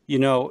 Yeah. you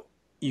know,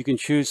 you can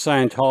choose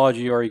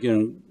Scientology or you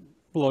can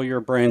blow your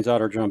brains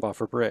out or jump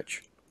off a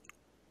bridge.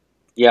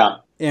 Yeah.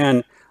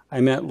 And I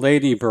met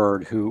Lady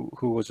Bird, who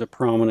was a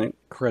prominent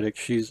critic.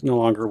 She's no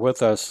longer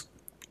with us.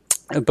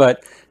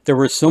 But there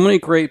were so many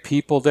great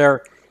people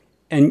there.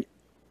 And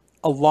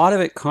a lot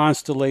of it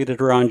constellated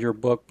around your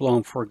book,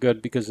 Blown for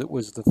Good, because it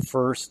was the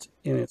first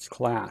in its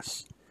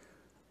class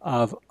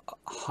of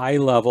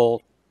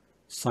high-level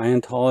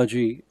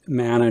Scientology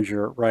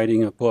manager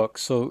writing a book.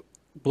 So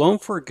Blown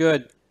for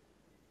Good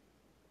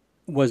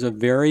was a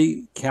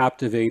very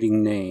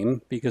captivating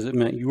name because it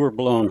meant you were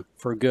blown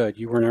for good.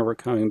 You were never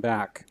coming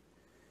back.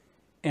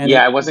 And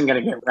Yeah, I wasn't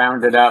going to get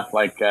rounded up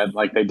like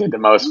they did to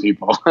most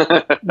people.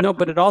 no,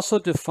 but it also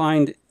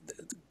defined,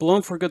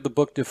 Blown for Good, the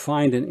book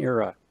defined an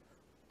era.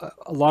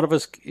 A lot of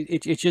us,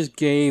 it just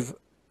gave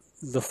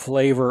the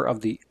flavor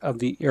of the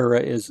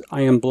era is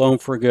I am blown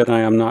for good,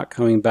 I am not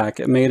coming back.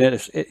 It made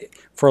it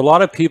for a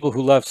lot of people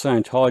who left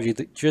Scientology,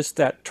 that just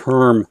that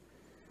term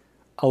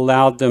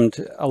allowed them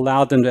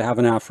to have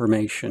an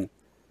affirmation.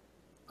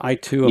 I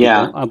too am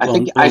Yeah, I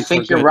blown for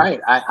think you're good. right.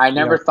 I Yeah.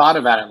 never thought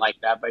about it like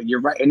that, but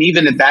you're right. And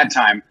even at that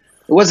time,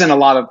 it wasn't a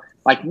lot of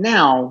like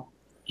now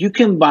you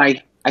can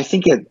buy. I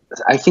think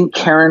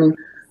Karen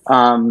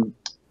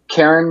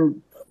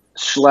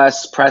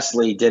Schless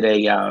Presley did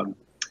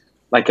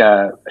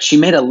she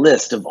made a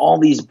list of all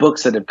these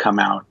books that have come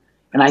out,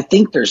 and I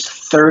think there's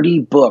 30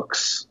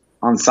 books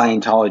on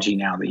Scientology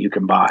now that you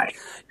can buy.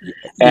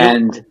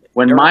 And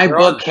when my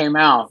book came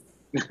out,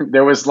 when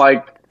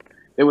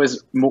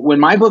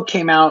my book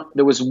came out,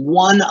 there was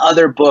one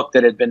other book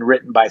that had been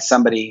written by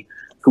somebody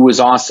who was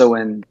also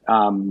in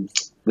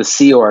the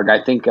Sea Org.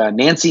 I think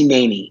Nancy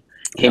Maney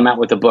came out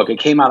with a book. It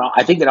came out,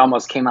 I think it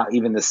almost came out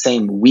even the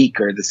same week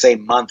or the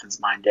same month as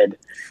mine did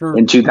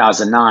in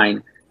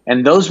 2009.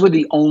 And those were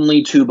the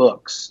only two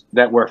books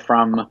that were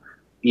from,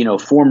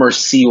 former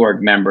Sea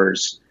Org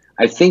members.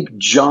 I think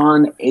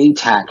John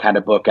Atack had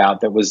a book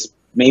out that was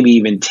maybe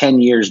even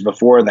 10 years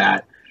before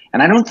that.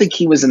 And I don't think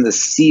he was in the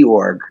Sea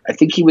Org. I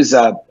think he was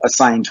a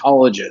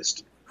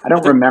Scientologist. I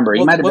don't remember.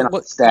 He might have been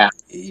on staff.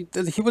 He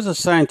was a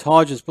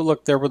Scientologist, but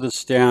look, there were the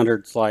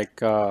standards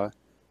like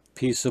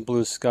Piece of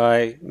Blue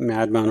Sky,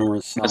 Madman and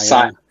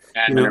Messiah.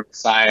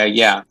 Messiah,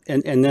 yeah.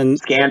 And then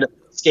Scandal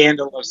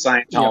of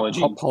Scientology.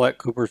 Yeah, Paulette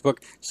Cooper's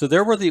book. So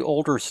there were the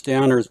older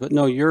standards, but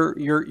no,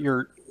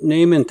 your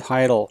name and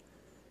title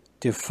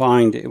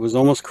defined. It was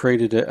almost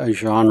created a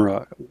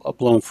genre, a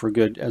Blown for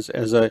Good, as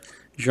a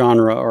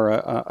genre or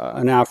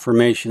an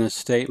affirmation, a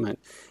statement.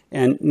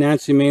 And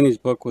Nancy Maney's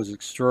book was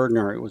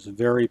extraordinary. It was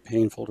very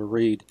painful to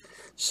read.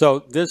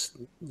 So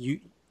you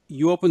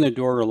opened the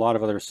door to a lot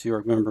of other Sea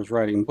Org members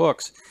writing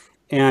books.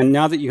 And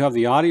now that you have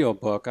the audio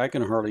book, I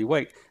can hardly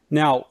wait.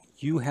 Now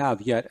you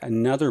have yet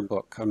another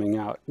book coming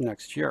out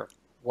next year.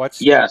 What's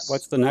the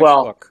next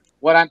book?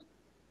 What I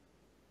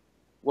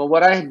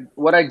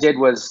did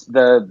was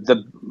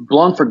the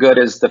Blown for Good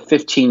is the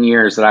 15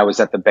 years that I was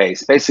at the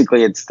base.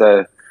 Basically, it's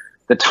the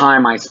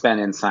time I spent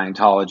in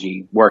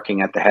Scientology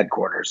working at the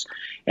headquarters.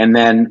 And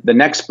then the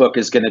next book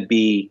is going to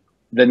be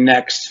the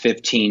next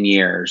 15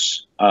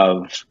 years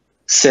of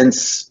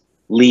since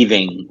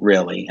leaving,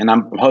 really. And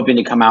I'm hoping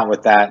to come out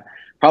with that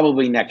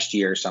probably next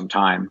year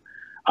sometime.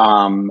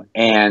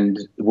 And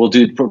we'll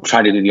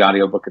try to do the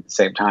audiobook at the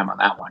same time on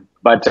that one.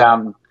 But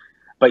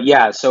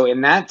yeah, so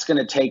that's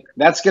going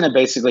to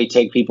basically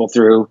take people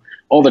through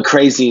all the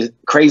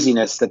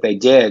craziness that they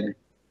did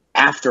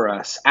after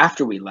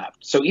we left.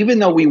 So even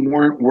though we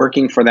weren't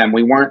working for them,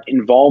 we weren't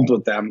involved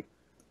with them,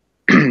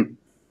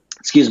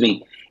 excuse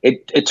me,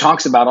 it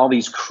talks about all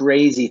these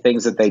crazy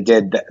things that they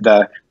did,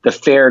 the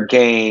fair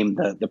game,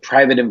 the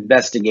private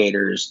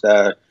investigators,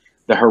 the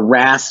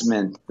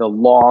harassment, the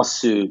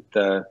lawsuit,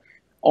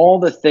 all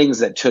the things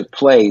that took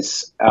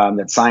place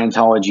that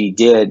Scientology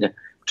did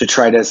to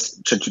try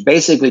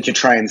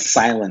and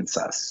silence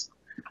us,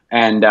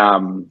 and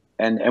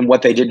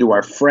what they did to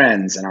our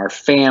friends and our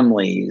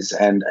families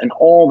and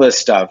all this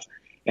stuff.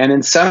 And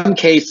in some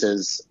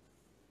cases,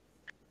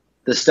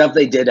 the stuff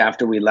they did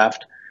after we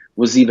left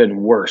was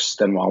even worse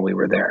than while we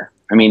were there.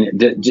 I mean,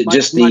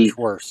 much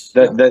worse.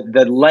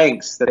 The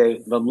lengths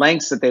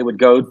that they would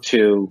go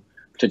to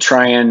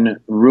try and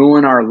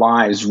ruin our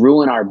lives,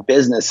 ruin our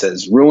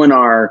businesses, ruin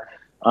our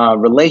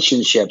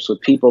relationships with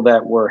people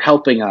that were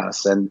helping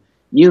us, and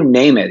you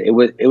name it.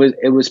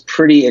 It was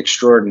pretty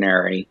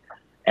extraordinary.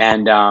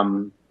 And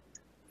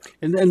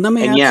let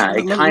me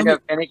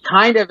it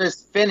kind of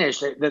is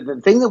finished. The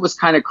thing that was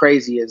kind of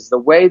crazy is the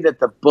way that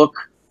the book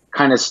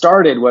kind of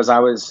started was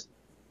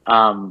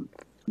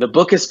the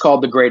book is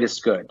called The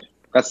Greatest Good.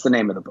 That's the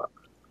name of the book.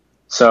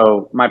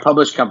 So my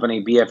published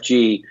company,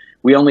 BFG,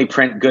 we only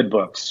print good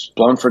books,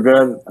 Blown for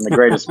Good and The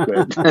Greatest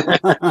Good.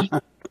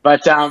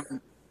 But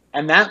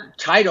and that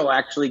title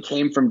actually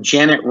came from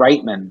Janet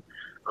Reitman,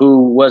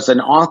 who was an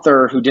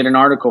author who did an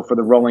article for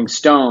the Rolling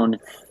Stone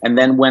and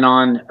then went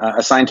on a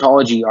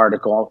Scientology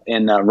article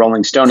in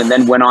Rolling Stone and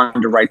then went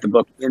on to write the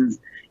book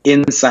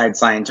inside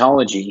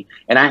Scientology.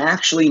 And I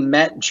actually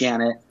met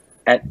Janet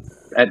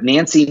at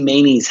Nancy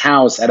Maney's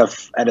house at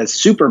a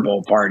Super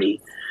Bowl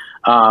party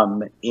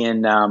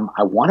in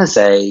I want to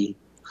say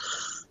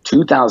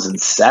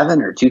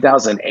 2007 or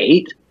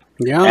 2008.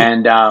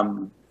 Yeah.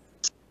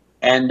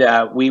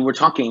 And we were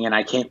talking, and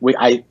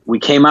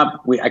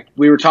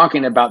we were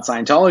talking about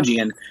Scientology,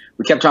 and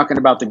we kept talking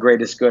about the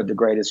greatest good, the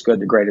greatest good,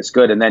 the greatest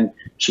good. And then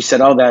she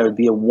said, "Oh, that would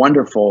be a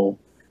wonderful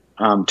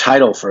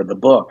title for the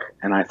book."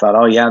 And I thought,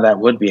 "Oh yeah, that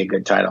would be a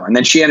good title." And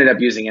then she ended up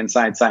using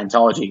Inside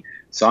Scientology,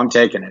 so I'm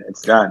taking it.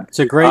 It's done. It's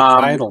a great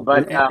title.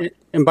 But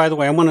and by the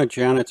way, I'm one of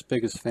Janet's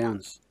biggest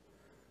fans.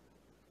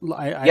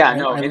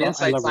 And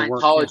Inside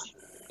Scientology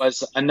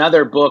was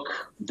another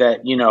book that,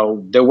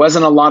 there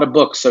wasn't a lot of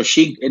books. So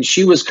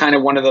she was kind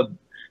of one of the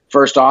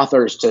first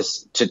authors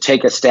to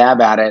take a stab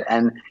at it.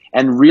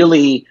 And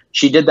really,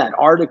 she did that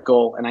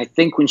article. And I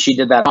think when she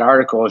did that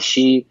article,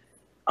 she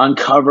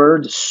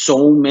uncovered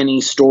so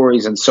many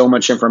stories and so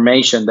much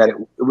information that it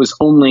was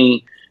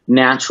only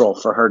natural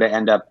for her to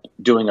end up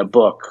doing a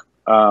book,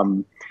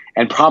 and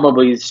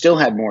probably still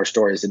had more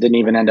stories that didn't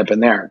even end up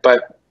in there.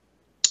 But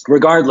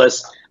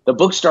regardless, the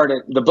book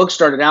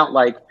started out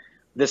like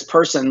this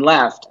person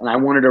left, and I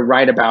wanted to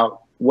write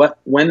about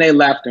when they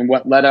left and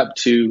what led up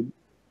to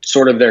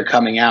sort of their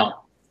coming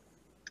out.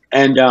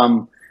 And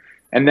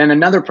then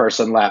another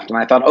person left, and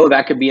I thought, oh,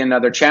 that could be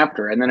another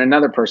chapter. And then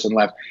another person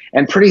left.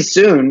 And pretty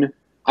soon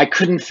I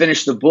couldn't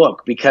finish the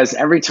book, because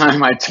every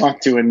time I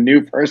talked to a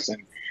new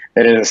person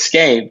that had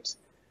escaped,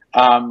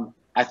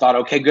 I thought,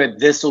 okay, good,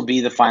 this will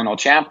be the final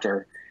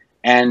chapter.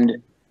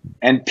 And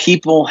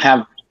people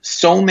have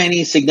so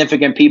many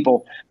significant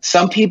people,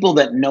 some people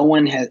that no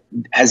one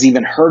has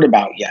even heard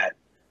about yet.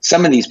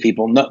 Some of these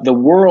people, the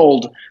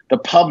world, the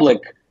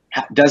public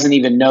doesn't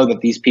even know that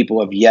these people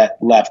have yet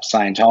left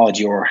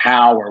Scientology, or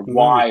how, or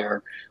why,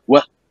 or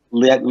what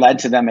led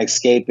to them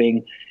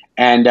escaping.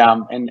 And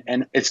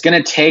it's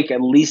going to take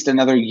at least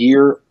another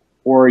year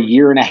or a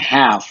year and a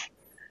half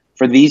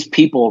for these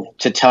people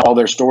to tell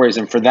their stories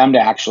and for them to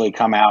actually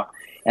come out.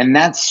 And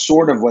that's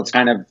sort of what's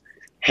kind of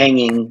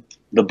hanging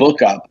the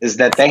book up, is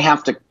that they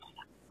have to,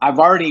 I've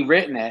already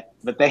written it,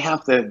 but they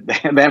have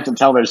to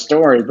tell their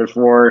story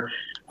before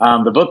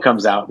the book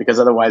comes out, because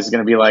otherwise it's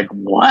going to be like,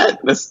 what?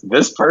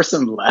 This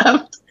person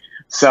left?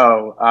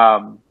 So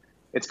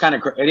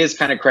it is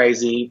kind of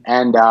crazy.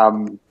 And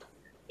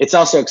it's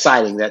also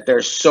exciting that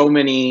there's so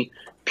many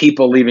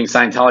people leaving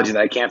Scientology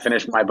that I can't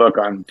finish my book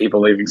on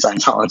people leaving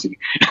Scientology.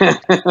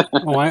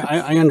 Oh,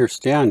 I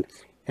understand.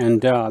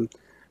 And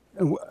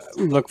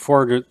look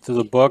forward to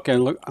the book,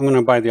 and I'm going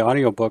to buy the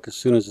audiobook as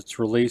soon as it's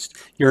released.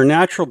 You're a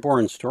natural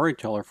born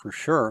storyteller for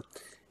sure.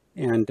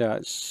 And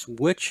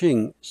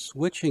switching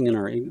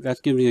in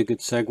that's giving me a good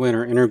segue in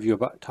our interview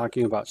about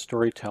talking about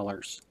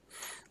storytellers.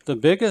 The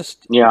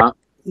biggest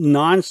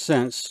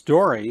nonsense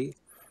story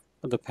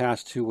of the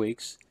past 2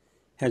 weeks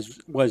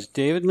was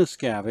David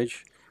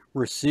Miscavige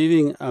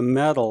receiving a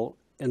medal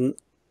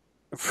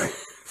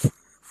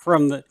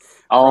from the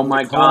Oh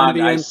my God,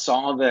 I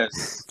saw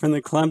this. From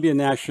the Columbia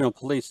National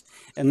Police.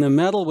 And the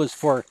medal was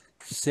for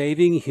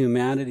saving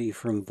humanity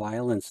from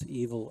violence,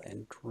 evil,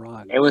 and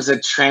drugs. It was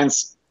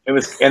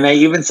and they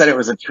even said it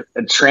was a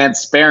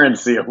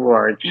transparency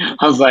award.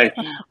 I was like,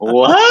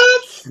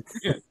 what?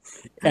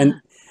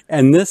 and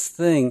this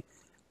thing,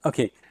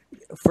 okay,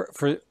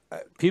 for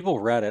people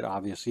read it,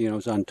 obviously, it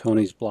was on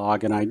Tony's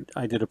blog, and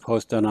I did a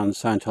post on the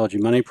Scientology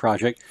Money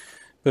Project.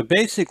 But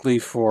basically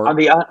on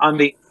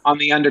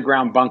the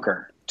underground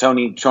bunker.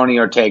 Tony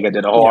Ortega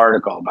did a whole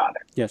article about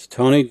it. Yes,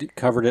 Tony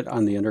covered it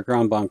on the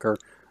Underground Bunker.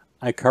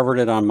 I covered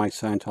it on my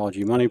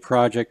Scientology Money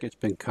Project. It's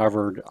been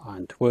covered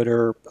on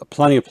Twitter,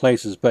 plenty of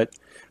places. But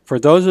for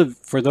those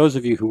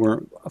of you who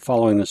weren't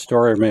following the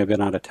story or may have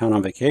been out of town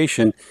on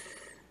vacation,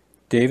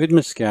 David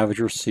Miscavige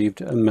received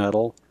a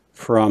medal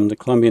from the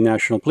Columbia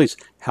National Police.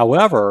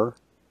 However,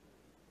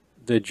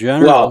 the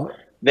general...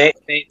 They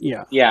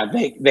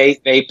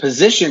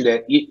positioned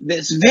it.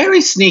 It's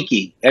very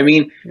sneaky. I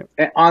mean,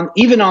 when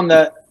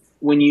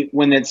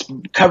it's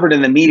covered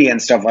in the media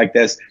and stuff like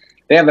this,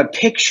 they have a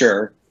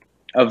picture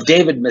of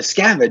David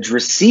Miscavige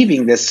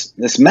receiving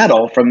this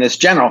medal from this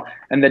general.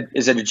 And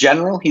is it a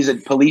general? He's a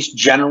police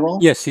general.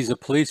 Yes, he's a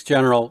police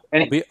general.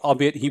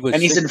 Albeit he was,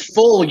 and he's in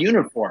full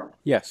uniform.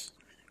 Yes,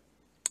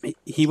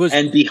 he was.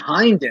 And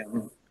behind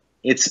him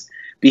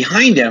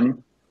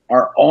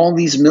are all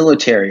these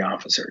military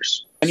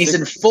officers. And he's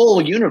in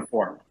full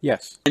uniform.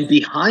 Yes. And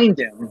behind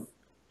him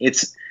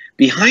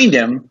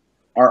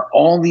are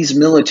all these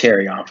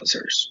military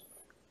officers.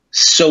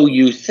 So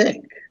you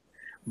think,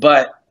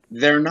 but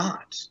they're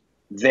not.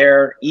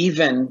 They're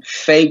even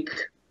fake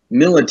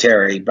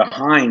military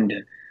behind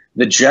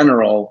the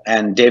general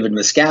and David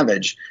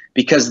Miscavige,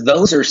 because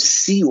those are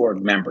Sea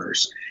Org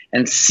members.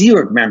 And Sea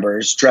Org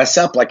members dress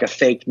up like a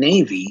fake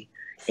Navy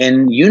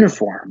in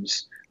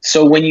uniforms.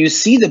 So when you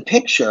see the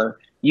picture,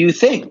 you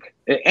think,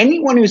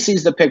 anyone who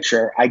sees the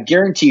picture, I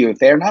guarantee you, if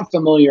they're not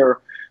familiar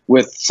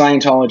with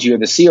Scientology or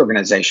the Sea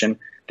Organization,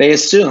 they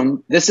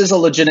assume this is a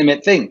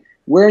legitimate thing.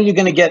 Where are you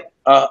going to get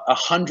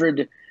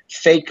 100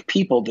 fake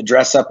people to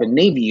dress up in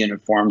Navy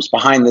uniforms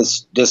behind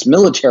this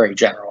military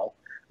general.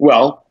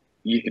 Well,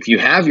 if you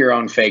have your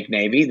own fake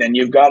Navy, then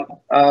you've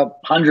got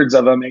hundreds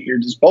of them at your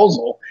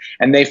disposal,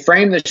 and they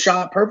frame the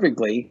shot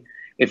perfectly.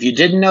 If you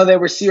didn't know they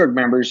were Sea Org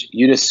members,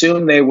 you'd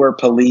assume they were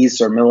police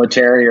or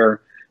military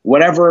or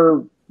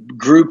whatever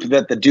group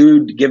that the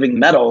dude giving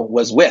medal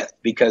was with,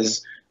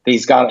 because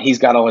he's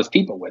got all his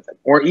people with him,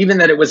 or even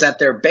that it was at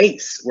their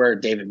base where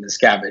David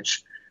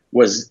Miscavige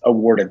was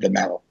awarded the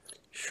medal.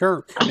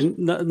 Sure, and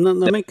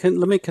let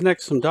me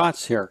connect some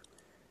dots here.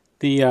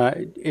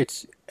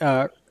 It's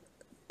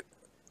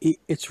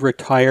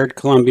retired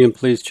Colombian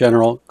Police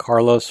General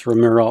Carlos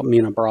Romero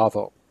Mina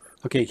Bravo.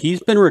 Okay,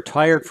 he's been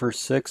retired for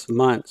 6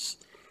 months.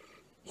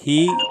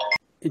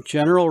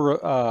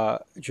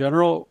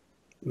 General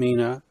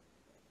Mina,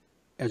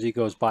 as he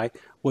goes by,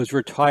 was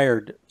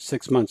retired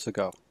 6 months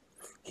ago.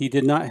 He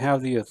did not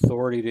have the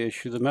authority to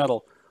issue the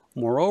medal.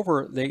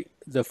 Moreover, the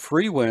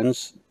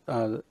Freewinds,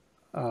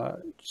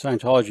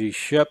 Scientology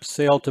ship,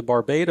 sailed to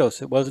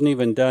Barbados. It wasn't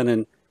even done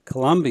in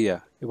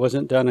Colombia. It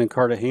wasn't done in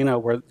Cartagena,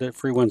 where the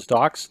Freewinds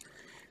docks.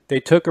 They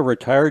took a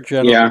retired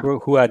general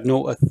who had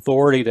no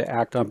authority to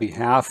act on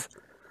behalf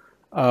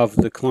of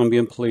the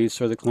Colombian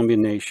police or the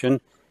Colombian nation.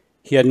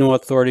 He had no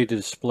authority to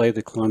display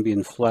the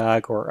Colombian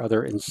flag or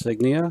other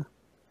insignia.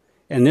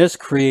 And this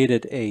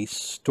created a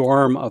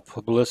storm of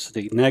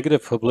publicity,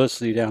 negative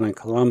publicity down in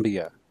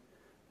Colombia.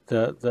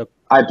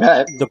 I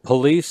bet the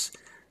police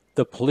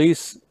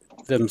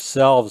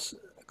themselves.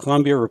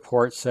 Colombia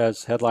report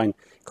says, headline: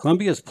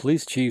 Colombia's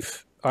police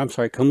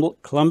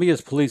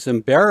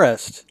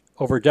embarrassed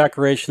over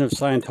declaration of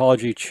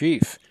Scientology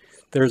chief.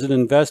 There's an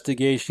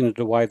investigation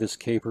into why this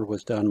caper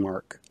was done,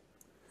 Mark.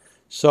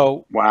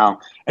 So wow,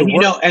 and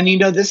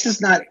this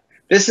is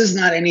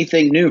not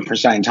anything new for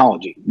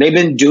Scientology. They've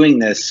been doing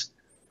this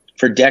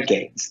for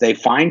decades. They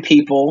find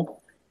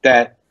people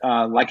that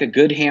like a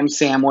good ham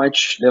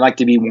sandwich. They like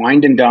to be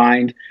wined and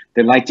dined.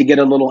 They like to get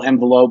a little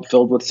envelope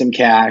filled with some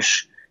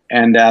cash,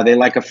 and they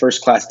like a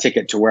first-class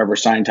ticket to wherever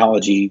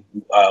Scientology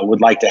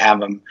would like to have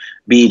them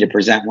be to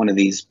present one of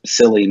these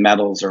silly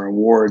medals or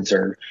awards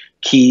or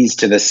keys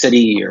to the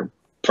city or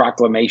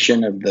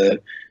proclamation of the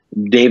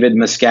David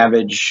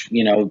Miscavige,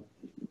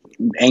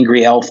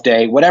 Angry Elf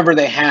Day, whatever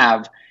they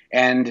have.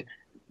 And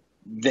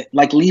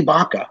like Lee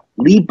Baca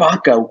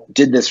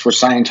did this for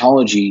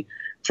Scientology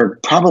for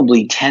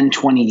probably 10,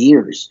 20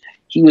 years.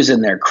 He was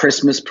in their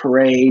Christmas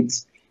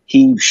parades.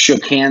 He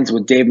shook hands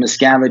with Dave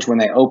Miscavige when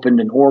they opened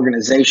an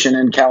organization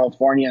in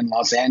California and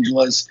Los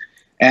Angeles.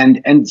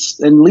 And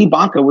Lee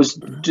Baca was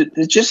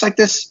just like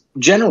this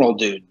general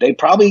dude. They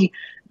probably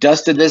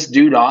dusted this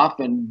dude off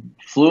and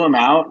flew him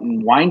out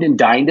and wined and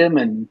dined him.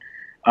 And,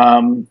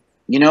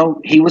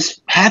 he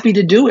was happy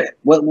to do it.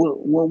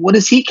 What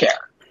does he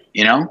care?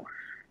 And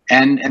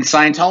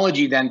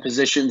Scientology then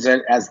positions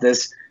it as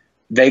this.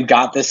 They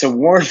got this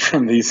award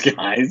from these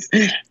guys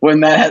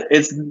when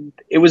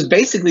it was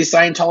basically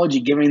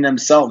Scientology giving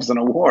themselves an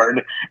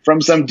award from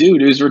some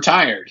dude who's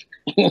retired.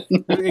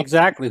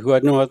 Exactly, who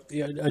had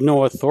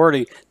no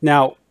authority.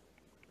 Now,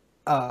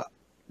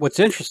 what's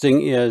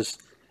interesting is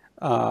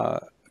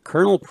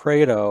Colonel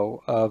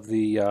Prado of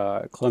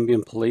the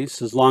Colombian police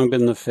has long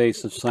been the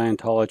face of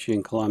Scientology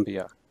in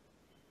Colombia.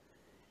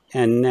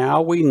 And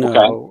now we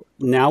know,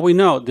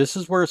 this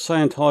is where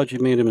Scientology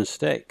made a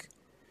mistake.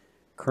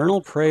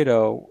 Colonel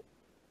Prado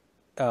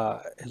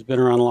has been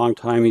around a long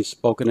time. He's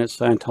spoken at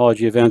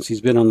Scientology events. He's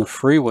been on the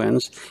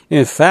Freewinds.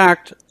 In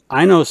fact,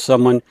 I know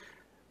someone,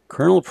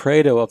 Colonel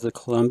Prado of the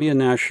Colombian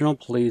National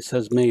Police,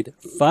 has made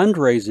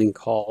fundraising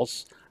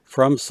calls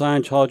from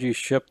Scientology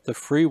ship, the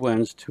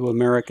Freewinds, to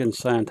American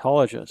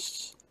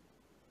Scientologists.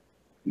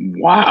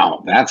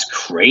 Wow, that's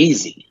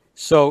crazy.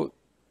 So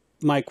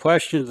my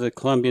question to the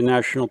Colombian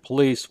National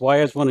Police: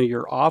 why is one of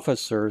your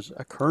officers,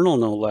 a colonel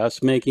no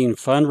less, making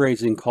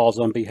fundraising calls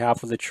on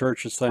behalf of the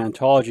Church of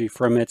Scientology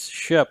from its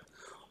ship?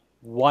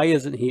 Why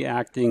isn't he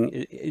acting?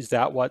 Is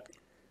that what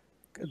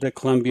the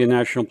Colombian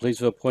National Police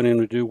have appointed him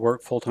to do,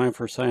 work full-time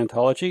for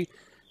Scientology?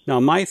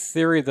 Now, my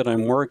theory that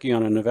I'm working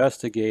on and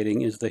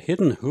investigating is the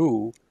hidden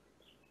who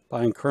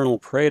behind Colonel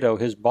Prado.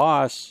 His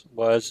boss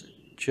was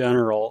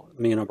General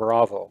Mina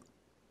Bravo.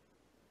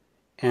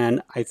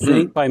 And I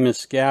think by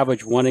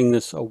Miscavige wanting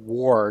this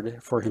award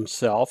for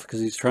himself,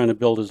 because he's trying to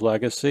build his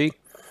legacy,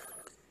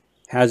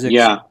 has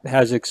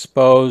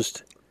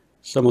exposed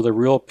some of the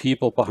real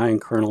people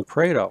behind Colonel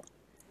Prado.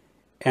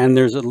 And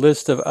there's a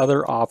list of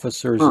other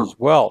officers as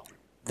well.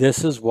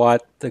 This is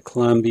what the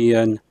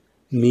Colombian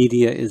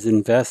media is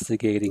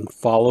investigating.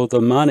 Follow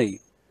the money.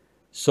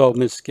 So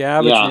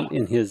Miscavige,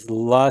 in his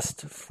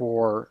lust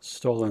for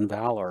stolen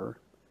valor.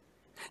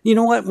 You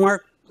know what,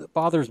 Mark,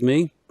 bothers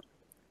me?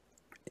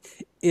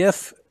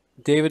 If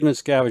David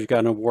Miscavige got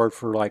an award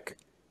for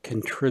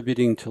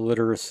contributing to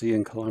literacy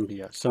in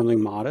Colombia,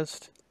 something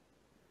modest,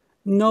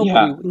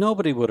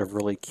 nobody would have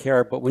really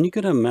cared. But when you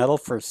get a medal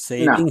for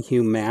saving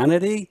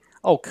humanity,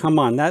 oh come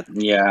on, that's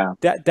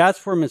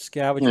where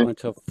Miscavige went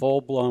to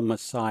full blown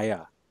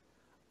messiah.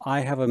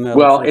 I have a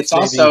medal for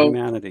saving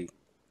humanity.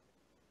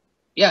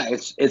 yeah,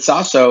 it's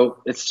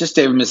just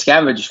David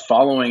Miscavige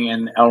following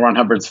in L. Ron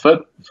Hubbard's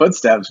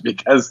footsteps,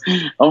 because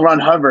L. Ron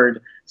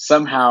Hubbard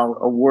somehow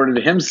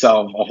awarded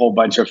himself a whole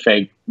bunch of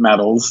fake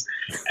medals,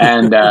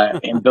 and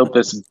built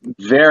this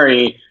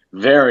very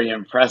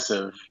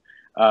impressive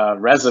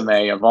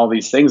resume of all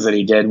these things that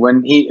he did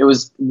when it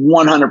was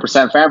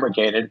 100%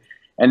 fabricated.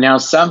 And now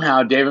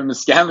somehow David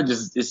Miscavige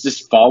is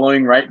just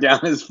following right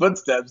down his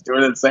footsteps,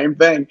 doing the same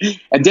thing.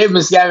 And David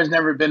Miscavige's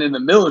never been in the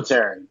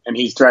military, and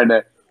he's trying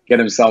to get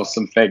himself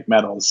some fake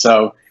medals.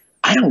 So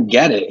I don't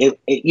get it.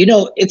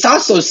 It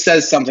also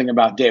says something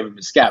about David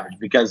Miscavige,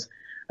 because,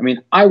 I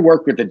mean, I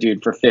worked with the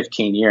dude for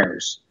 15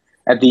 years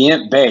at the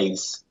Imp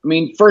base. I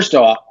mean, first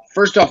off,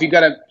 you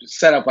got to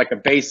set up like a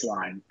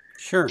baseline.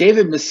 Sure.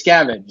 David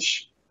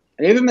Miscavige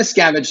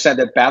said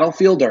that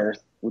Battlefield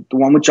Earth, the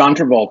one with John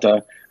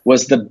Travolta,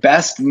 was the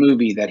best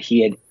movie that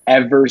he had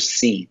ever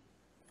seen.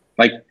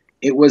 Like,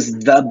 it was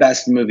the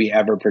best movie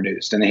ever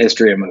produced in the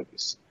history of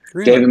movies.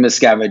 Really? David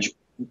Miscavige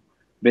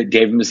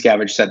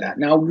said that.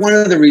 Now, one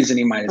of the reasons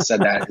he might have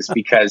said that is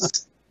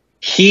because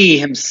he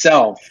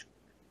himself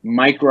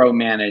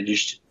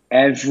micromanaged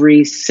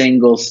every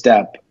single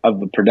step of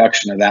the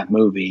production of that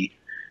movie,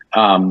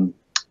 in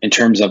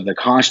terms of the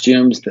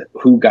costumes,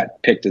 who got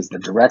picked as the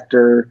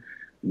director,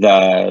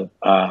 the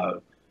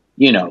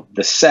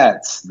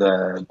sets,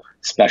 the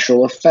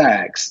special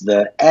effects,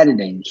 the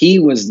editing. He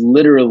was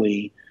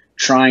literally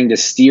trying to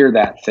steer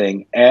that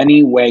thing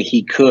any way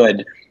he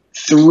could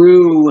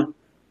through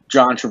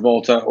John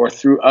Travolta or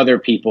through other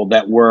people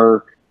that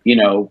were,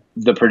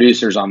 the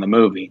producers on the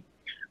movie.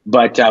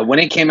 But when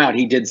it came out,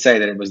 he did say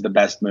that it was the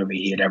best movie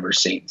he had ever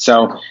seen.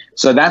 So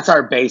that's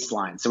our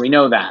baseline. So we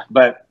know that.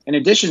 But in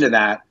addition to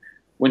that,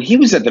 when he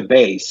was at the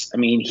base, I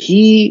mean,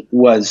 he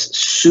was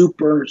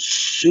super,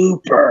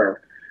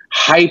 super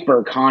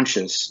hyper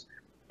conscious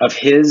of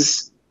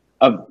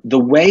the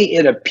way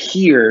it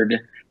appeared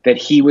that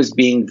he was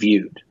being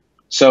viewed.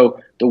 So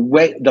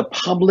the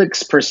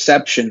public's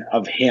perception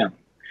of him.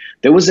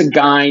 There was a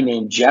guy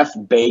named Jeff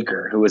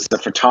Baker, who was the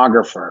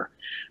photographer,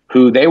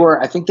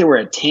 I think they were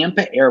at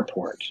Tampa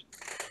Airport.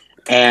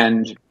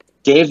 And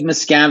Dave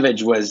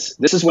Miscavige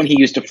this is when he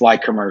used to fly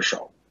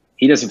commercial.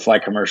 He doesn't fly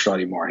commercial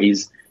anymore.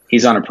 He's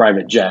on a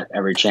private jet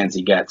every chance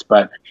he gets.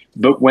 But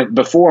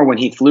when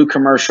he flew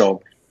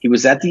commercial, he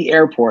was at the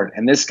airport,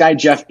 and this guy,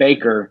 Jeff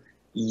Baker,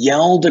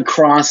 yelled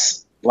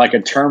across like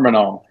a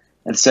terminal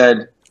and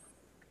said,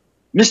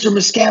 "Mr.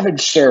 Miscavige,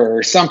 sir,"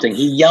 or something.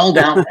 He yelled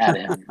out at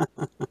him.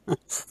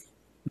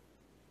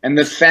 And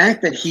the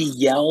fact that he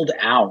yelled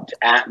out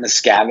at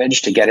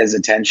Miscavige to get his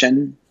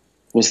attention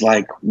was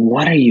like,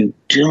 what are you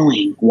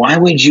doing? Why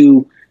would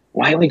you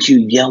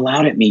yell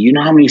out at me? You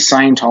know how many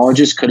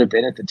Scientologists could have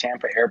been at the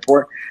Tampa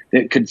airport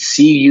that could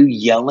see you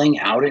yelling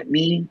out at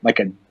me like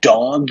a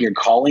dog? You're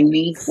calling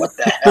me? What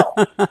the hell?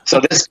 So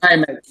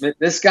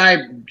this guy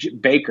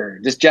Baker,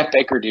 this Jeff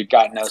Baker dude,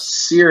 got in a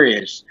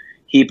serious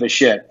heap of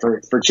shit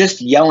for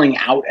just yelling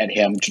out at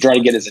him to try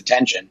to get his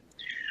attention.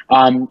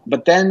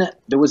 But then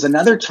there was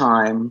another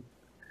time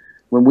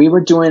when we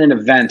were doing an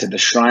event at the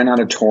Shrine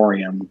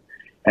Auditorium,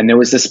 and there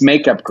was this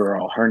makeup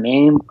girl. Her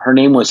name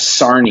was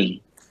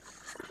Sarni.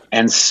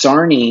 And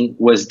Sarni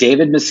was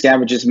David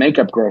Miscavige's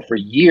makeup girl for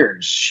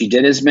years. She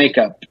did his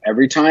makeup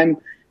every time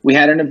we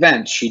had an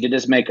event. She did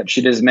his makeup.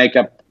 She did his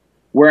makeup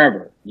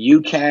wherever,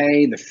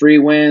 UK, the Free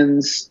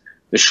Winds,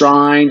 the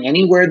Shrine,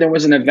 anywhere there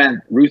was an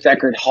event, Ruth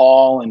Eckerd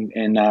Hall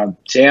in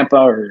Tampa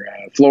or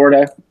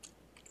Florida.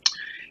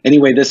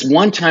 Anyway, this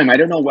one time, I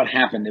don't know what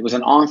happened. It was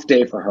an off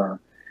day for her,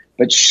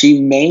 but she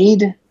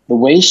made the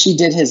way she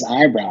did his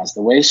eyebrows,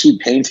 the way she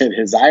painted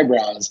his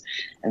eyebrows,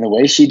 and the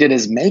way she did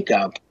his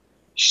makeup,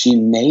 she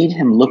made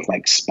him look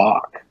like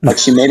Spock. Like,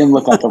 she made him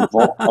look like a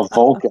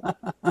Vulcan.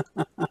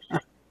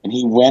 And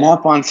he went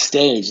up on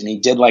stage and he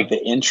did like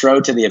the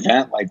intro to the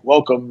event, like,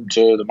 "Welcome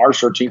to the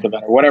March 13th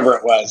event," or whatever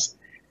it was.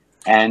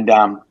 And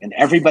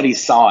everybody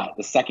saw it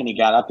the second he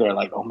got up there,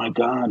 like, "Oh my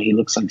God, he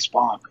looks like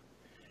Spock."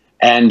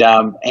 And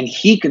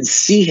he could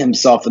see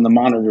himself in the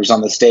monitors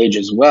on the stage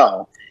as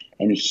well.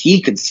 And he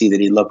could see that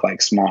he looked like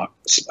Spock.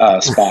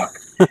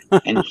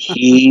 And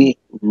he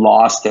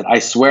lost it. I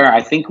swear,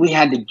 I think we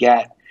had to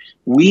get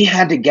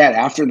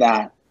after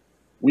that,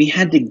 we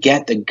had to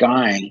get the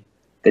guy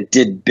that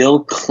did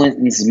Bill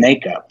Clinton's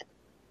makeup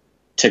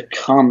to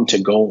come to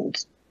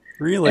Gold.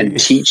 Really? And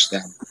teach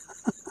them.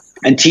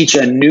 And teach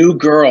a new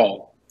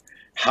girl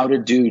how to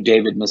do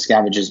David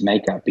Miscavige's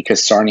makeup,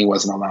 because Sarni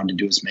wasn't allowed to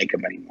do his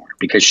makeup anymore,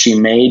 because she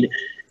made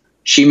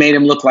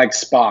him look like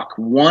Spock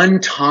one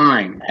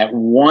time at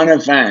one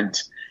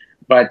event.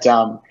 But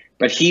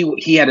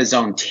he had his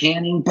own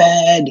tanning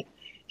bed.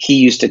 He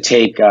used to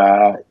take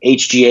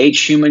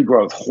HGH, human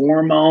growth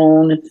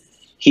hormone.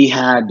 He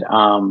had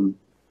a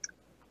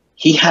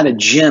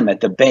gym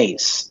at the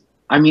base.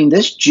 I mean,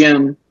 this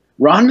gym,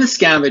 Ron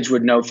Miscavige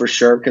would know for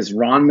sure, because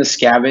Ron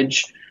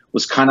Miscavige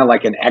was kind of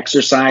like an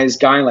exercise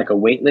guy, like a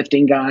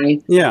weightlifting guy.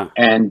 Yeah.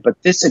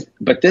 But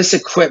this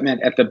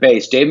equipment at the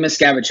base, Dave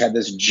Miscavige had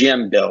this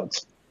gym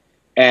built,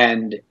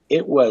 And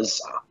it was,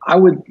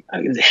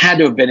 it had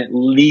to have been at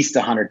least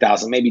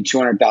 $100,000, maybe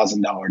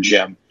 $200,000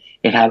 gym.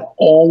 It had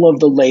all of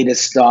the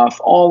latest stuff,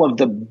 all of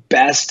the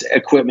best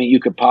equipment you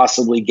could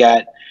possibly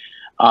get.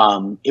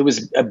 It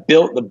was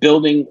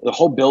the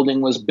whole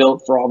building was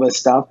built for all this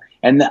stuff.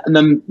 And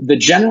the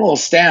general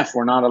staff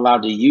were not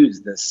allowed to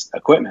use this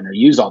equipment or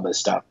use all this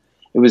stuff.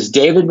 It was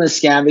David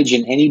Miscavige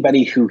and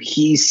anybody who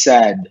he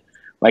said,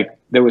 like,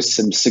 there was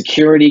some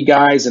security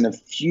guys and a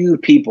few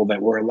people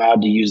that were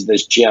allowed to use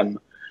this gym.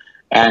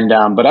 And,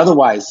 but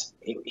otherwise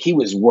he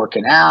was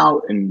working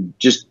out, and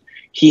just,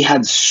 he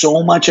had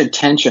so much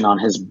attention on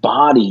his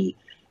body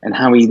and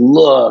how he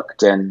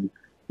looked, and,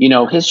 you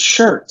know, his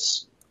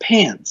shirts,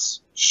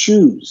 pants,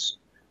 shoes,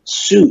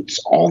 suits,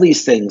 all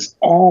these things,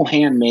 all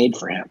handmade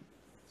for him,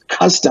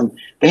 custom.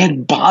 They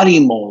had body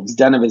molds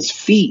done of his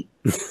feet.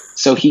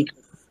 So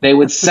they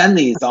would send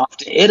these off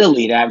to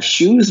Italy to have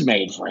shoes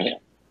made for him.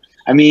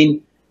 I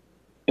mean,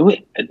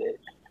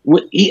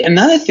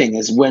 another thing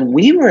is, when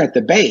we were at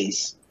the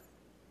base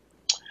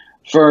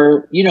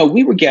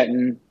we were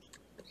getting,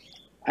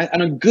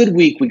 on a good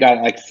week, we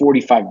got like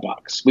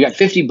 $45. We got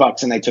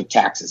 $50 and they took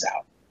taxes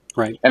out.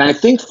 Right. And I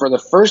think for the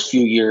first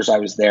few years I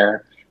was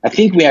there, I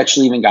think we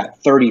actually even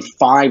got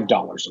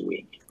 $35 a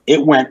week.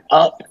 It went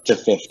up to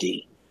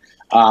 50.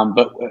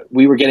 But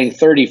we were getting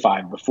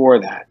 35 before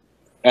that.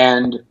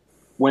 And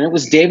when it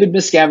was David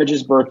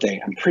Miscavige's birthday,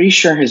 I'm pretty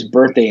sure his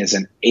birthday is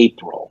in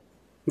April.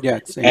 Yeah,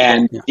 it's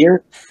April.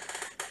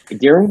 And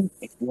during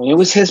when it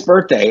was his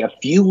birthday, a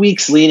few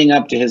weeks leading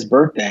up to his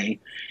birthday,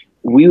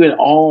 we would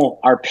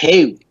our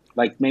pay,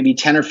 like maybe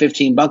 10 or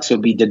 $15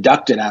 would be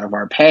deducted out of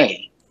our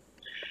pay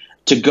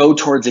to go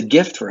towards a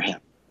gift for him.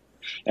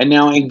 And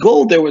now in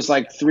Gold, there was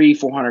like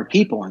 300-400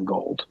 people in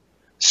Gold.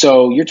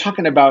 So you're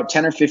talking about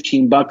 10 or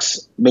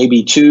 $15,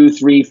 maybe 2,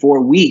 3,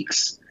 4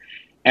 weeks.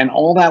 And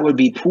all that would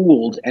be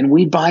pooled, and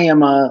we'd buy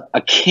him a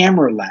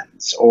camera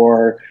lens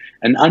or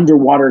an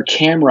underwater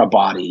camera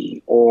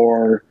body,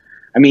 or,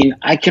 I mean,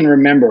 I can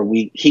remember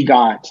he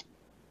got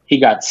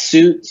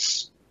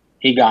suits,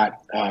 he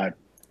got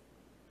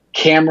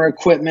camera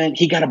equipment.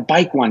 He got a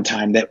bike one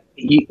time that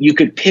you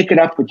could pick it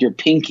up with your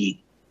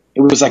pinky. It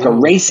was like a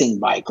racing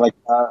bike, like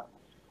not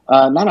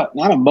a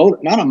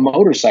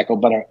motorcycle,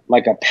 but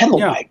like a pedal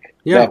bike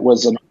that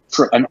was an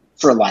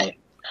ultralight.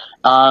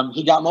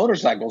 He got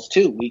motorcycles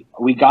too.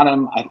 We got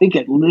him, I think,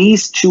 at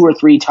least 2 or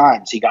 3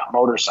 times. He got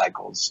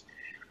motorcycles.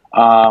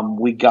 Now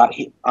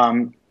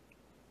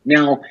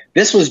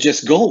this was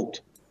just Gold.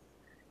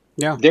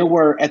 Yeah, there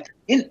were at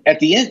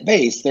the Int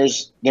base.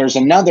 There's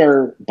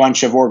another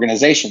bunch of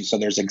organizations. So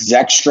there's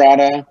Exec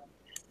Strata,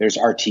 there's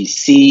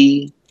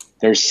RTC,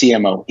 there's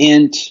CMO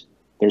Int,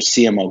 there's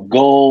CMO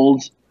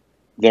Gold,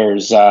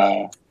 there's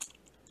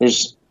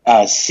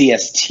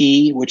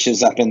CST, which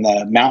is up in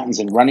the mountains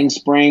in Running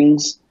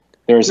Springs.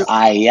 There's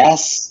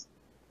IES.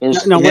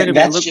 Wait a minute.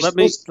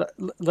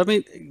 Let me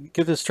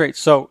get this straight.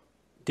 So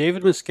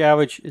David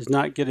Miscavige is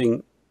not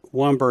getting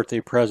one birthday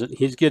present.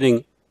 He's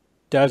getting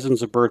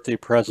dozens of birthday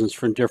presents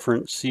from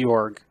different Sea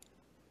orgs.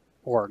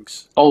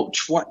 Oh,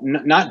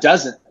 not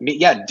dozens. I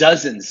mean, yeah,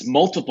 dozens,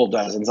 multiple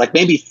dozens, like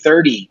maybe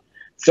 30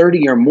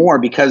 or more,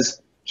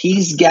 because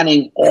he's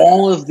getting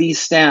all of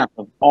these staff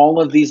of all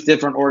of these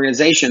different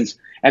organizations.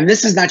 And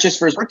this is not just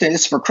for his birthday,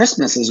 this is for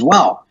Christmas as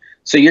well.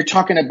 So you're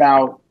talking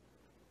about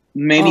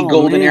maybe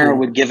Golden Era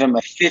would give him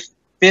a $15,000,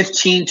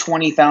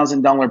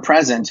 $20,000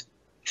 present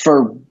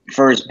for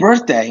his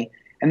birthday.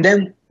 And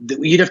then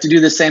you'd have to do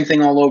the same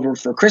thing all over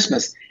for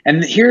Christmas.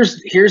 And here's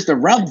the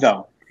rub,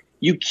 though.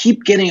 You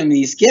keep getting him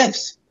these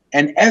gifts,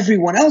 and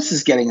everyone else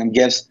is getting him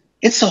gifts.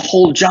 It's a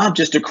whole job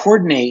just to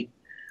coordinate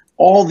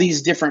all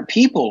these different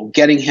people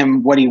getting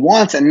him what he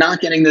wants and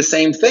not getting the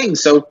same thing.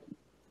 So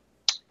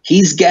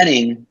he's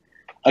getting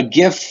a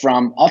gift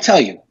from, I'll tell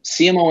you,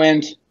 CMO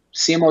Int,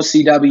 CMO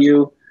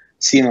CW,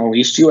 CMO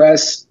East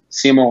US,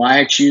 CMO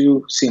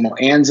IXU, CMO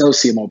ANZO,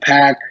 CMO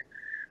PAC,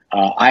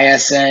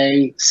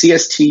 ISA,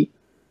 CST,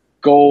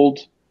 Gold,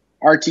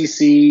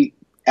 RTC,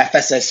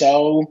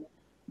 FSSO,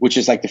 which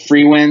is like the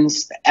free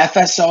wins, the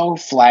FSO,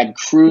 Flag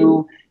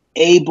Crew,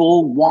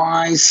 Able,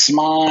 Wise,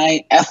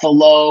 SMI,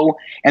 FLO,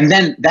 and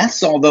then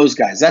that's all those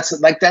guys. That's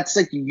like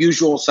the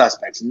usual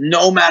suspects.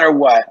 No matter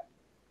what,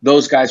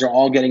 those guys are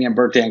all getting a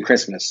birthday and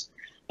Christmas.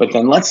 But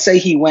then let's say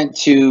he went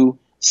to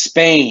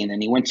Spain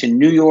and he went to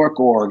New York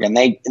org, and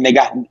they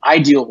got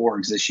ideal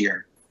orgs this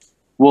year.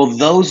 Well,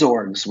 those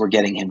orgs were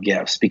getting him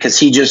gifts because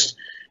he just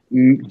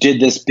did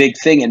this big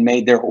thing and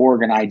made their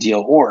org an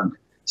ideal org.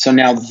 So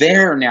now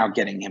they're now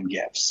getting him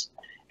gifts.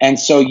 And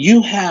so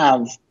you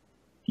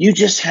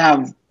just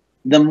have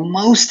the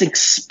most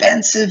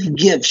expensive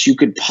gifts you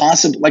could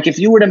possibly, like if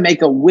you were to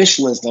make a wish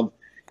list of,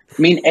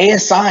 I mean,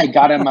 ASI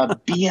got him a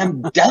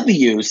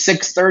BMW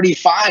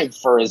 635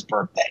 for his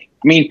birthday.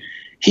 I mean,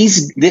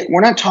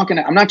 I'm not talking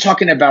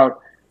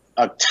about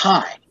a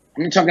tie.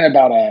 I'm not talking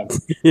about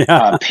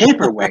a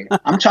paperweight.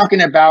 I'm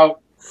talking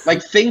about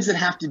like things that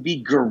have to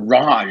be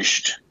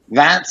garaged.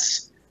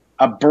 That's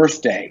a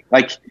birthday.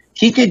 Like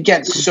he could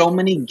get so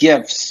many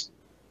gifts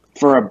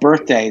for a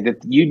birthday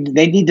that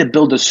they need to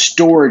build a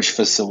storage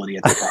facility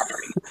at the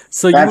property.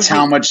 So that's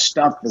how much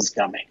stuff is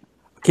coming.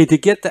 Okay, to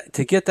get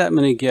that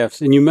many gifts,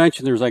 and you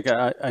mentioned there's like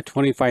a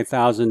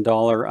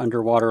 $25,000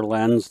 underwater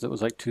lens that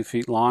was like 2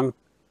 feet long.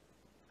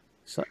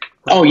 So,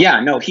 oh yeah,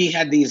 no, he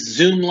had these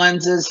zoom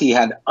lenses. He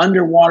had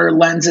underwater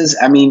lenses.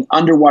 I mean,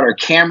 underwater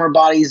camera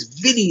bodies,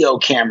 video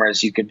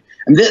cameras. You could.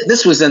 And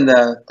this was in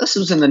the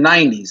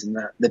 90s and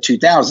the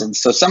 2000s.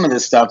 So some of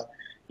this stuff,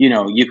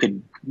 you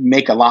could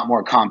make a lot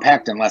more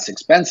compact and less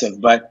expensive.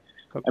 But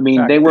I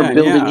mean, they were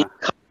building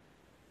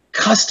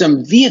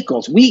custom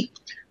vehicles.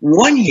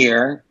 One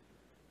year.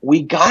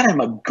 We got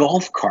him a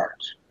golf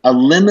cart, a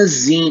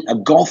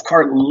golf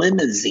cart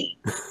limousine.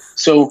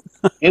 So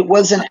it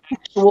was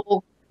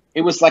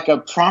it was like a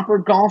proper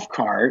golf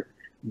cart,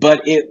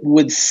 but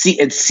it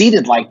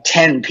seated like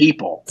 10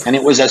 people, and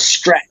it was a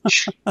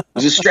stretch. It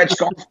was a stretch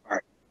golf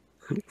cart.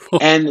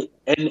 And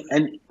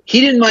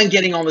he didn't mind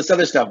getting all this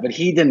other stuff, but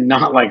he did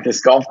not like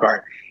this golf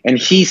cart. And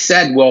he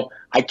said, well,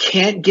 I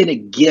can't get a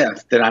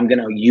gift that I'm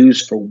going to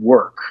use for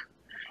work.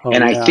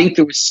 I think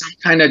there was some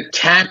kind of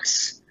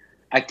tax.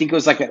 I think it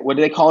was like what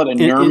do they call it?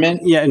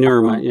 Inurement?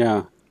 Inurement.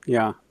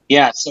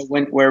 Yeah. So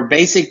where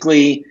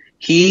basically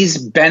he's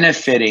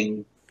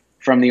benefiting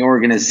from the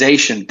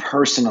organization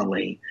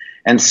personally.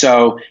 And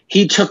so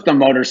he took the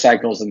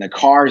motorcycles and the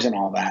cars and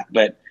all that,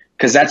 but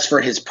because that's for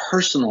his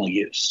personal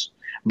use.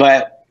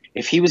 But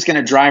if he was going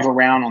to drive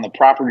around on the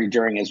property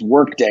during his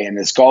work day in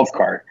this golf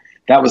cart,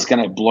 that was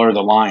going to blur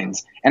the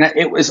lines. And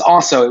it was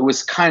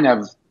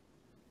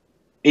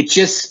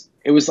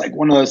like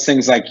one of those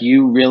things like,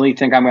 you really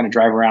think I'm going to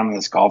drive around in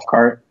this golf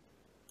cart?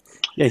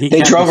 Yeah, he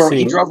drove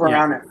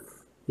around it.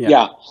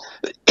 Yeah.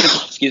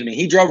 Excuse me.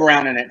 He drove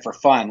around in it for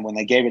fun when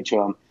they gave it to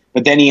him,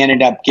 but then he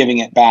ended up giving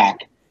it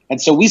back. And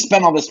so we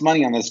spent all this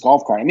money on this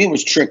golf cart. I mean, it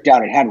was tricked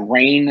out. It had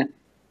rain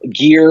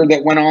gear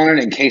that went on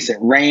it in case it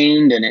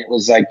rained. And it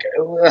was like,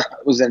 it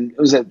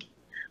was a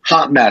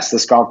hot mess,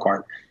 this golf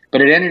cart.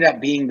 But it ended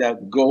up being the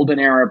Golden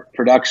Era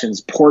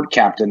Productions port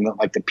captain,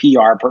 like the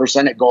PR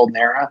person at Golden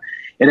Era.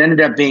 It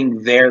ended up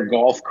being their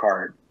golf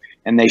cart,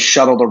 and they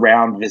shuttled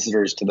around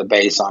visitors to the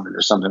base on it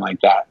or something like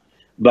that.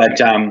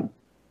 But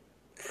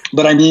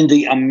I mean,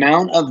 the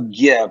amount of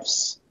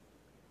gifts,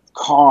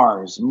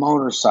 cars,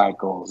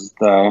 motorcycles,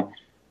 the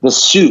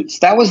suits.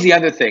 That was the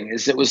other thing.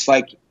 Is it was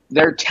like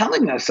they're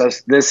telling us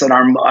this in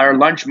our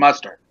lunch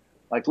muster.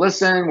 Like,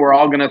 listen, we're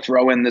all going to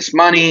throw in this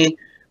money.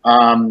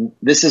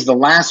 This is the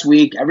last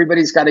week.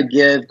 Everybody's got to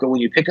give. Go when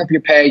you pick up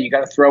your pay, you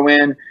got to throw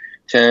in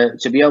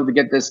to be able to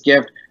get this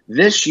gift.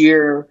 This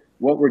year,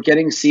 what we're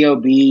getting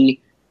COB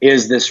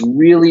is this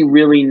really,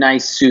 really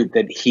nice suit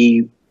that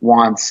he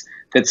wants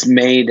that's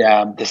made,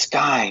 this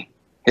guy,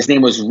 his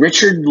name was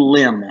Richard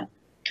Lim,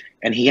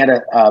 and he had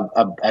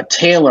a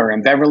tailor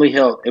in Beverly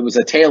Hills. It was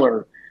a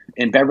tailor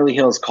in Beverly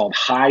Hills called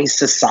High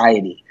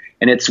Society,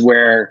 and it's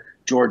where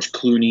George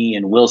Clooney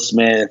and Will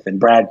Smith and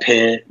Brad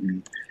Pitt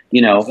and,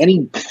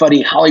 any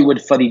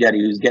Hollywood fuddy-duddy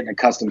who's getting a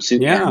custom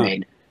suit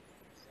made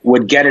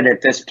would get it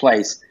at this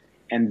place.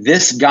 And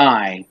this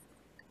guy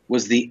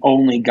was the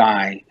only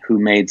guy who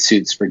made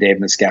suits for Dave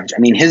Miscavige. I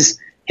mean, his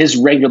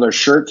regular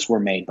shirts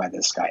were made by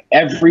this guy.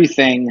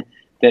 Everything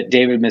that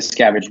David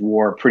Miscavige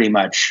wore, pretty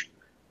much,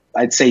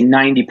 I'd say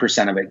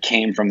 90% of it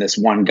came from this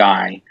one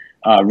guy,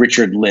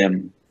 Richard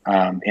Lim,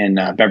 in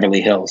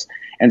Beverly Hills.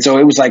 And so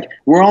it was like,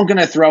 we're all going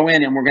to throw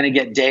in and we're going to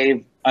get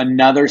Dave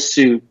another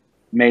suit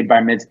made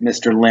by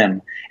Mr.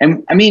 Lim.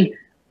 And I mean,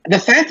 the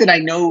fact that I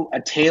know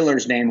a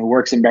tailor's name who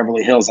works in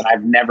Beverly Hills and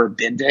I've never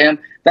been to him,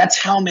 that's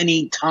how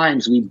many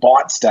times we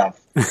bought stuff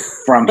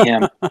from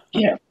him.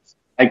 Yeah.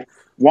 Like,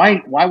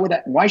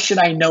 why should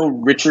I know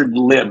Richard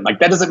Lim? Like,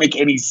 that doesn't make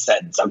any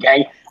sense.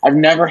 Okay. I've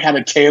never had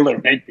a tailor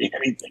make me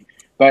anything,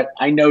 but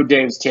I know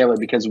Dave's tailor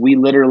because we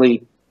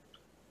literally,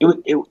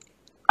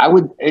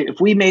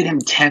 if we made him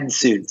 10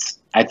 suits,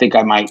 I think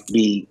I might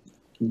be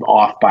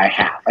off by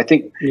half. I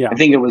think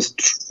it was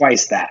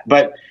twice that,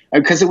 but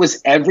because it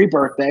was every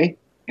birthday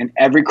and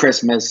every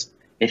Christmas,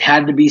 it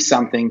had to be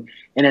something,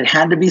 and it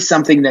had to be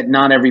something that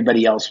not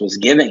everybody else was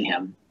giving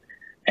him.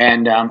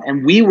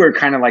 And we were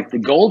kind of like the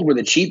gold were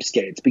the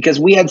cheapskates because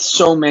we had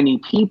so many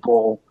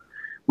people,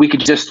 we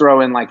could just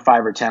throw in like $5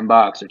 or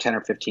 $10 or 10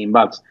 or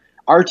 $15.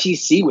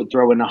 RTC would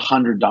throw in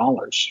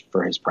 $100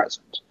 for his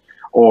present,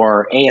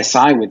 or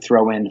ASI would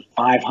throw in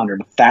 $500,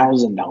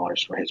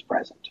 $1,000 for his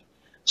present.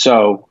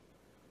 So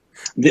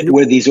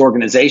with these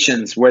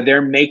organizations where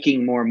they're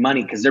making more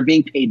money because they're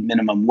being paid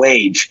minimum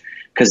wage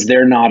because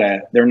they're not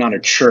a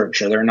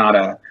church or they're not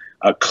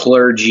a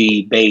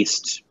clergy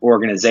based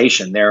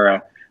organization. They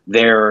had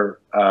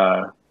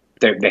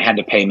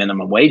to pay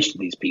minimum wage to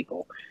these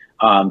people.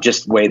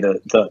 Just the way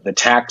the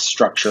tax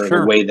structure,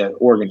 the way the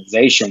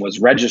organization was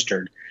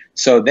registered.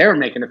 So they were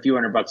making a few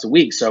 $100 a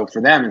week. So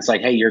for them, it's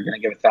like, hey, you're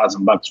going to give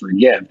 $1,000 for a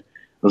gift. It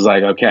was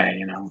like,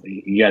 okay,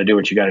 you got to do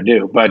what you got to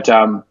do. But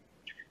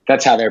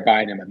that's how they're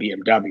buying him a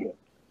BMW,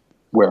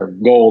 where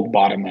Gold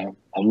bought him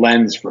a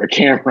lens for a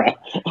camera.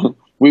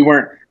 we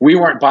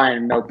weren't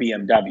buying no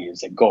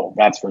BMWs at Gold,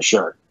 that's for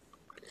sure.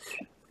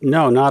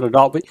 No, not at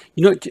all. But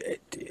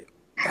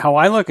how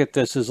I look at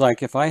this is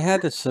like if I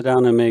had to sit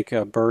down and make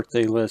a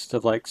birthday list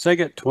of like, say, I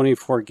get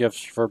 24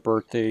 gifts for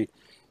birthday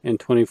and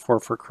 24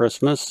 for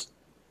Christmas,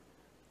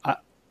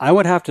 I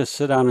would have to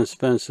sit down and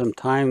spend some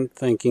time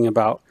thinking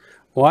about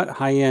what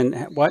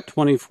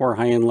 24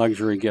 high-end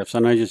luxury gifts.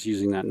 I'm not just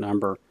using that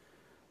number,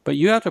 but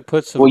you have to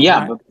put some Well,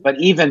 yeah, time. but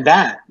even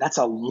that's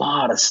a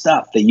lot of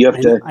stuff that you have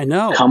to I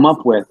know. come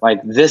up with. Like,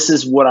 this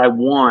is what I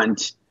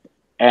want,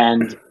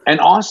 and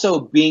also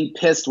being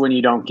pissed when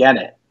you don't get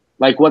it.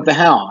 Like, what the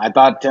hell? I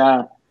thought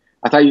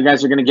you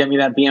guys were going to get me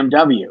that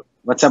BMW.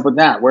 What's up with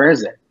that? Where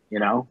is it?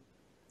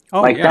 Oh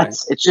Like, yeah.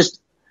 it's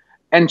just,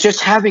 and just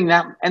having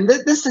that. And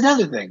this is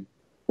another thing.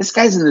 This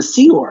guy's in the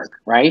Sea Org,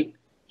 right?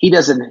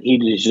 He's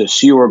a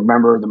Sea Org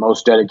member, the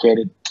most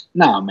dedicated.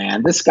 No,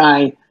 man, this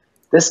guy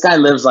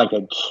lives like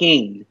a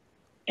king,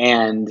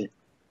 and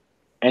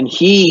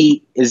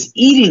he is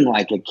eating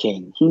like a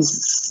king.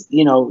 He's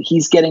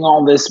getting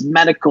all this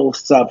medical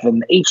stuff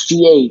and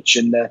HGH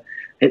and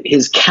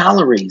his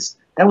calories.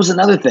 That was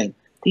another thing.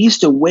 They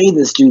used to weigh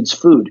this dude's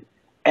food.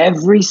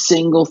 Every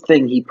single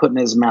thing he put in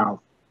his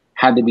mouth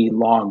had to be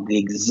logged, the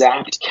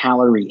exact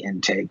calorie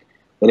intake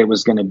that it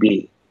was going to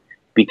be,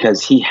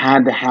 because he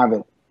had to have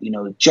it,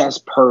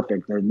 just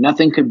perfect.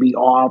 Nothing could be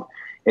off.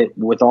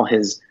 With all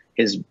his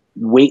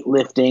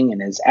weightlifting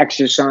and his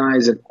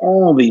exercise and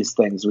all these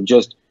things,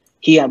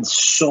 he had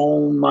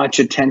so much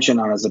attention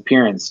on his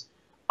appearance.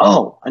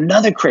 Oh,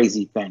 another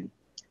crazy thing.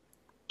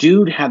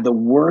 Dude had the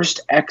worst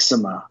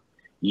eczema.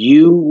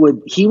 He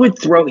would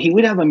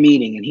have a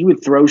meeting and he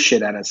would throw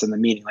shit at us in the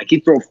meeting. Like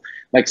he'd throw,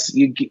 like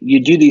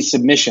you do these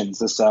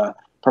submissions,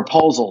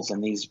 proposals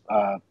and these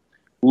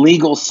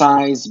legal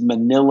size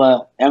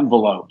manila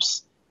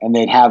envelopes. And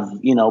they'd have,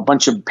 a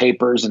bunch of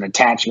papers and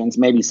attachments,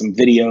 maybe some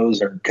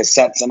videos or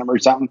cassettes in them or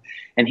something.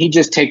 And he'd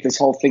just take this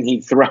whole thing,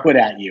 he'd throw it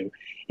at you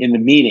in the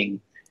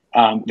meeting.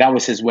 That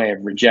was his way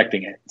of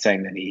rejecting it,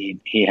 saying that he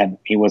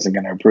wasn't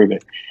going to approve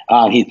it.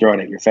 He'd throw it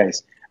at your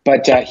face.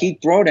 But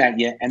he'd throw it at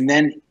you, and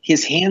then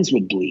his hands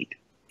would bleed.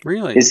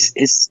 Really? His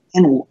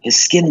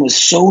skin was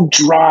so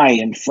dry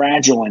and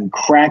fragile and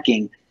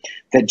cracking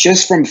that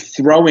just from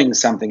throwing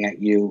something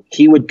at you,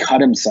 he would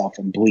cut himself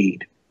and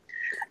bleed.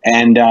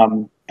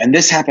 And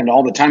this happened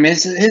all the time.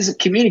 His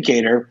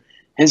communicator,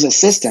 his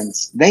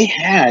assistants, they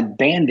had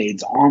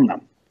Band-Aids on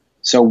them.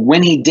 So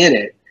when he did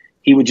it,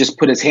 he would just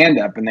put his hand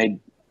up and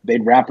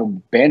they'd wrap a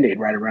Band-Aid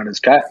right around his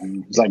cut,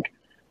 and it was like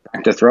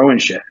back to throwing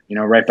shit,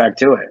 right back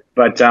to it.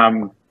 But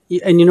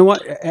and you know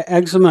what?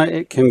 Eczema,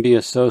 it can be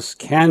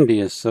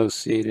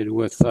associated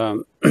with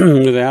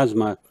with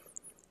asthma.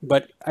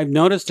 But I've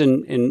noticed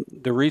in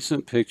the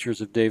recent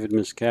pictures of David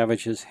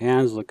Miscavige, his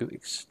hands look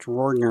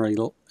extraordinarily.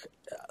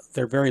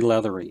 They're very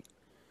leathery.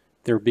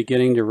 They're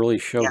beginning to really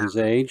show his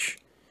age.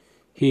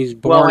 He's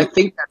born. Well, I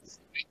think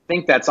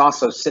that's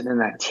also sitting in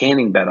that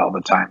tanning bed all the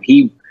time.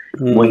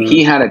 When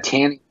he had a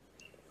tanning,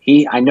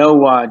 I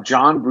know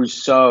John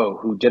Brousseau,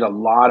 who did a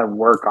lot of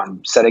work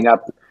on setting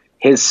up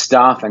his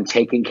stuff and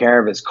taking care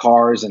of his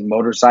cars and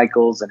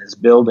motorcycles and his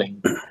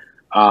building.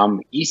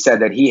 He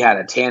said that he had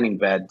a tanning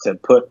bed to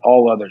put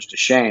all others to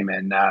shame,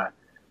 and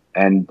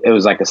it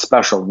was like a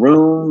special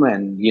room,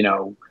 and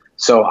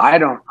so I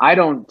don't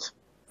doubt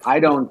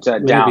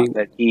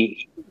that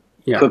he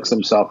cooks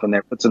himself in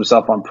there, puts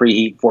himself on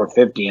preheat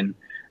 450 and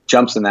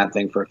jumps in that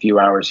thing for a few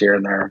hours here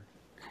and there.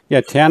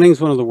 Yeah, tanning is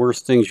one of the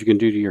worst things you can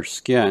do to your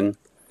skin.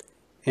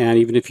 And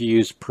even if you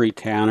use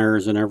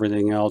pre-tanners and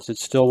everything else,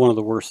 it's still one of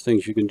the worst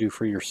things you can do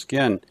for your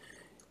skin.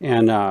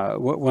 And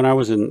when I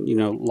was in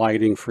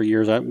lighting for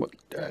years,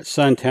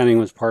 sun tanning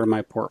was part of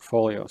my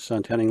portfolio.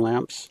 Sun tanning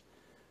lamps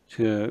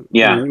to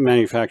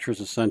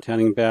manufacturers of sun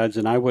tanning beds,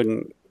 and I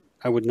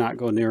would not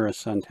go near a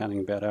sun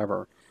tanning bed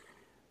ever.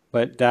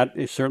 But that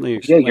is certainly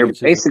explains. You're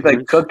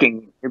basically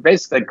cooking. You're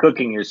basically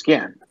cooking your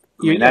skin.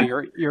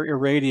 You're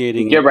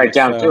irradiating. Get right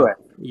down to it.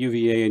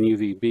 UVA and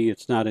UVB.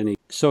 It's not any.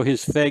 So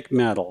his fake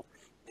metal,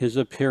 his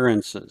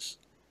appearances,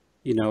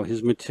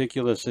 his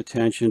meticulous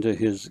attention to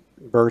his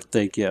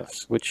birthday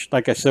gifts, which,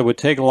 like I said, would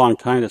take a long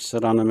time to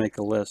sit down and make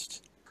a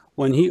list.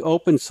 When he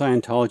opened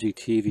Scientology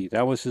TV,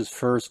 that was his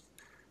first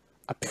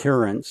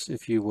appearance,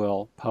 if you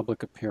will,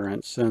 public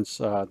appearance since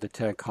the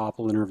Ted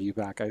Koppel interview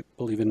back, I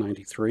believe, in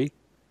 '93.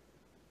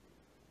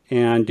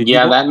 And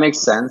that makes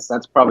sense.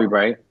 That's probably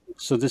right.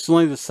 So this is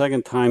only the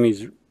second time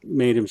he's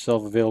made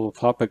himself available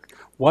public.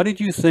 What did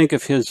you think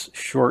of his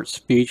short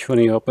speech when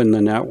he opened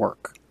the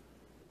network?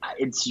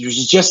 It's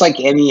just like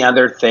any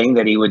other thing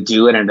that he would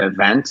do at an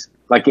event.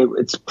 Like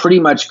it's pretty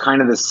much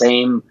kind of the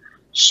same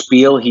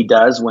spiel he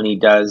does when he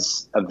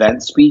does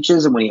event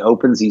speeches and when he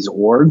opens these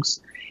orgs.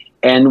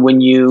 And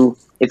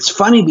it's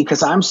funny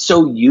because I'm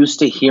so used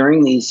to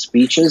hearing these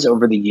speeches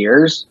over the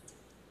years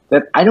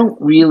that I don't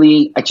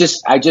really, I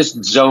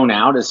just zone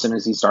out as soon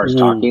as he starts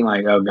talking,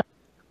 like, oh God.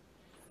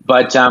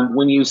 But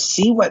when you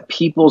see what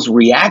people's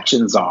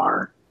reactions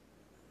are,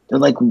 they're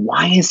like,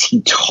 why is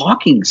he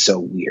talking so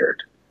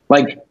weird?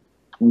 Like,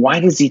 why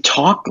does he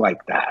talk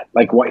like that?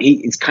 Like, what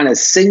it's kind of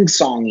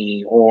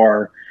sing-songy,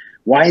 or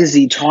why is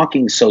he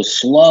talking so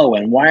slow?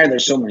 And why are there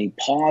so many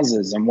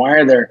pauses? And why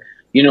are there,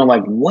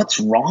 like, what's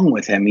wrong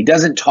with him? He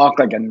doesn't talk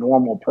like a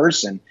normal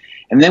person.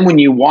 And then when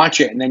you watch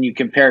it and then you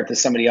compare it to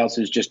somebody else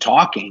who's just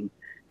talking,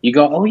 you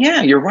go, oh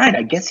yeah, you're right.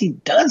 I guess he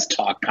does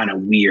talk kind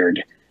of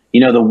weird.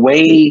 The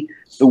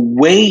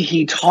way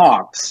he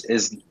talks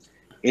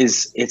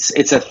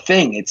it's a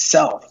thing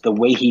itself, the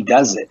way he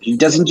does it. He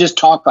doesn't just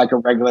talk like a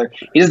regular,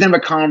 he doesn't have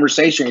a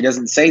conversation, he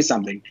doesn't say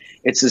something.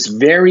 It's this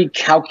very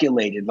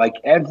calculated, like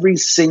every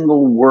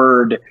single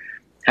word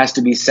has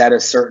to be said a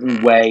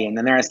certain way, and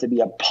then there has to be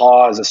a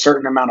pause, a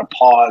certain amount of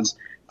pause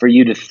for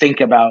you to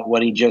think about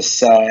what he just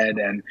said.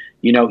 And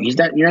you're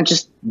not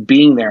just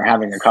being there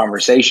having a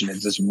conversation.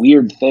 It's this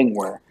weird thing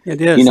where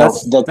it is.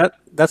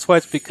 That's why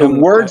it's become, the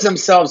words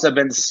themselves have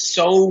been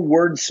so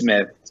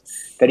wordsmithed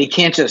that he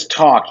can't just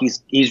talk.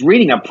 He's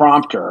reading a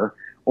prompter,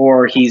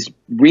 or he's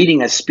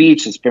reading a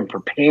speech that's been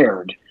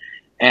prepared,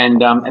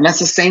 and that's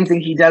the same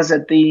thing he does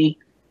at these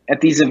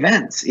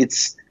events.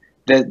 It's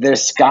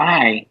there's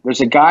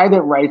a guy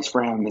that writes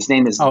for him. His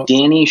name is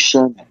Danny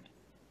Sherman.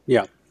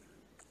 Yeah.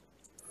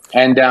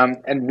 And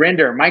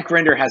Mike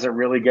Rinder has a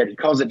really good, he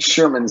calls it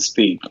Sherman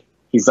speak.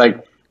 He's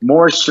like,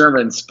 more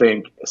Sherman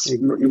speak.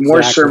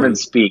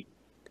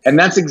 And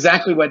that's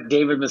exactly what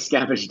David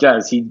Miscavige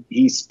does.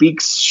 He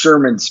speaks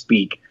Sherman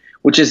speak,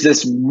 which is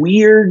this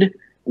weird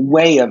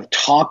way of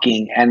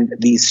talking and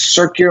these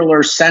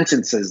circular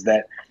sentences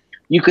that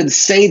you could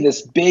say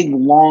this big,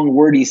 long,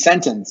 wordy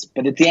sentence,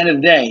 but at the end of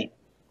the day,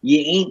 you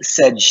ain't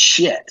said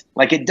shit.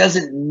 Like, it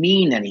doesn't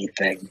mean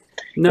anything.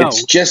 No.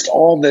 It's just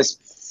all this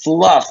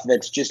fluff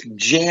that's just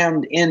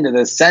jammed into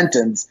the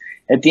sentence.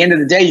 At the end of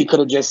the day, you could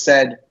have just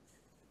said,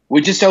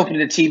 we just opened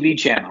a TV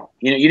channel.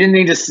 You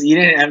didn't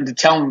have to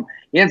tell them,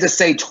 you didn't have to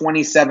say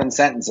 27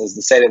 sentences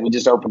to say that we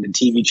just opened a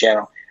TV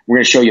channel. We're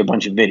going to show you a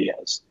bunch of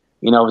videos.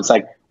 It's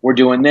like, we're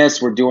doing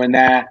this, we're doing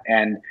that.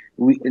 And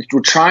we're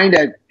trying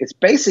to, it's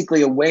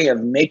basically a way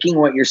of making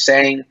what you're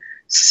saying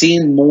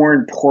seem more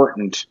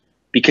important,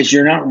 because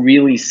you're not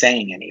really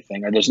saying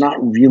anything, or there's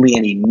not really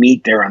any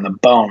meat there on the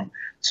bone.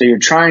 So you're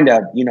trying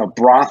to,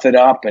 broth it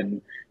up,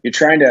 and you're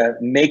trying to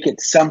make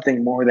it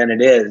something more than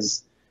it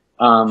is,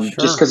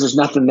 just because there's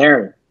nothing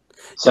there.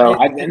 So,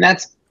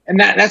 that's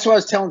what I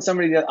was telling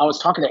somebody, that I was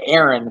talking to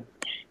Aaron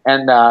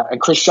and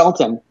Chris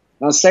Shelton, and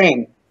I was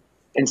saying,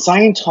 in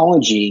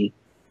Scientology,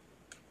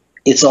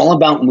 it's all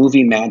about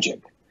movie magic.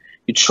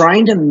 You're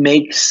trying to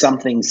make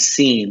something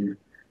seem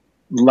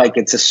like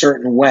it's a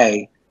certain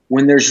way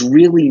when there's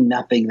really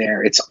nothing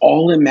there. It's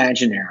all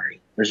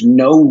imaginary. There's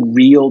no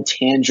real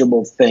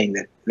tangible thing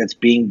that's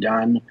being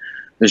done.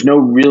 There's no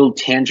real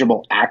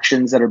tangible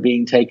actions that are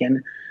being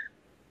taken.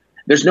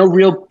 There's no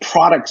real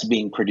products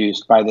being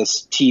produced by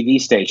this TV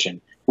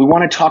station. We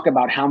want to talk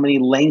about how many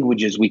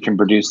languages we can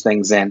produce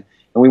things in.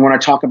 And we want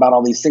to talk about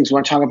all these things. We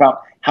want to talk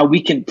about how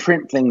we can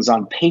print things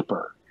on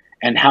paper,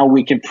 and how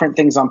we can print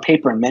things on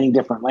paper in many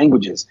different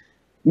languages.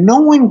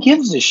 No one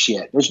gives a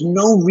shit. There's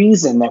no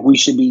reason that we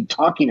should be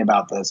talking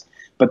about this,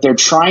 but they're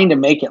trying to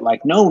make it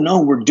like, no,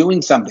 we're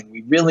doing something.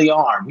 We really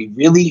are. We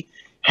really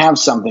have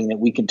something that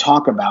we can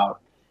talk about.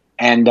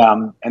 And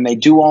they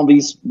do all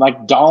these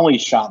like dolly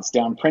shots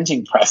down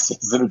printing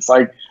presses. And it's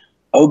like,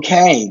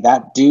 okay,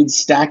 that dude's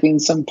stacking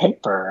some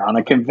paper on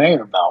a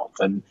conveyor belt,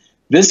 and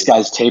this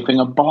guy's taping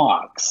a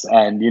box.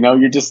 And,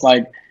 you're just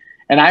like,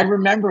 and I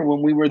remember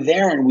when we were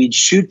there and we'd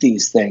shoot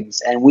these things,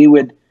 and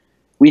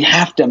we'd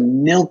have to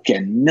milk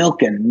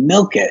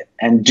it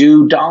and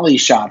do dolly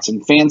shots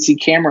and fancy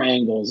camera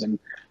angles and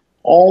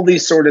all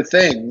these sort of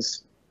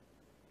things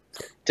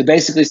to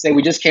basically say,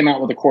 we just came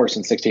out with a course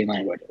in 16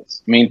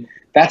 languages. I mean,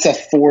 that's a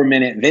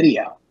 4-minute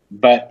video,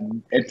 but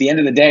at the end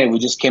of the day, we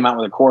just came out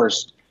with a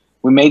course.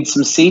 We made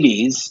some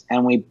CDs,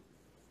 and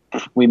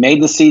we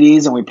made the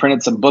CDs, and we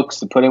printed some books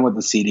to put in with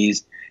the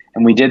CDs,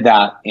 and we did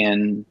that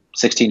in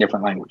 16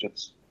 different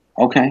languages.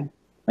 Okay.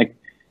 Like,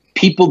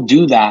 people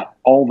do that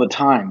all the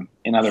time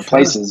in other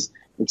places,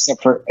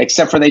 except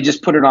for they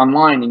just put it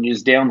online and you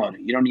just download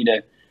it. You don't need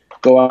to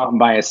go out and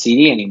buy a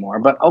CD anymore.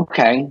 But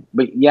okay.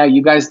 But yeah,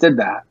 you guys did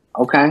that.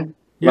 Okay.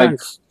 Yeah,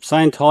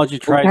 Scientology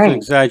tries to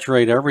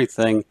exaggerate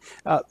everything.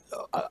 I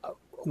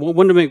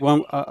want to make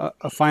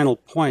a final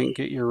point,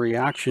 get your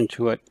reaction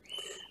to it.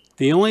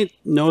 The only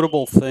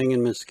notable thing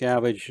in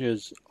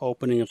Miscavige's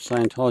opening of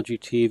Scientology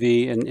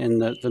TV and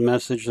the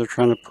message they're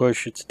trying to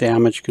push, it's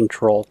damage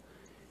control.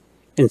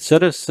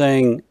 Instead of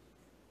saying,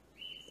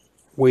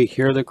 we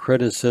hear the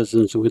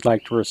criticisms and we'd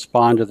like to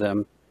respond to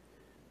them,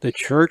 the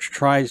church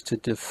tries to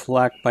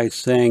deflect by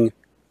saying,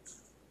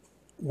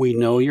 we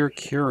know you're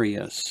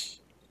curious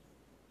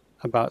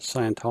about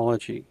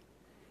Scientology.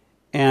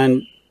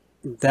 And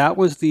that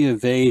was the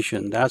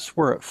evasion. That's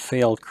where it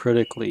failed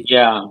critically.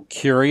 Yeah.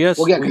 Curious?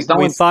 Well, yeah,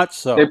 we thought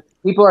so.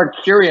 People are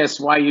curious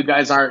why you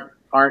guys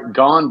aren't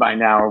gone by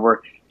now, or we're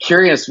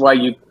curious why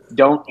you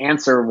don't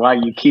answer why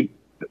you keep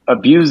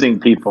abusing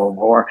people,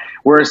 or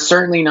we're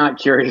certainly not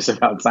curious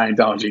about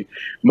Scientology.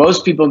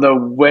 Most people know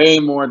way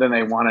more than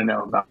they want to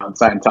know about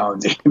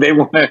Scientology. They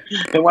want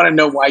to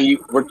know why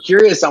we're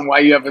curious on why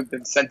you haven't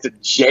been sent to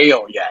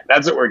jail yet.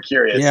 That's what we're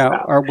curious Yeah,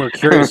 about. or we're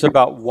curious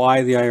about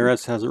why the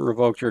IRS hasn't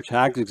revoked your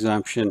tax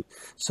exemption.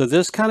 So Yeah.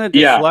 this kind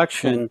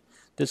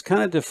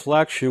of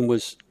deflection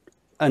was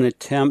an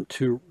attempt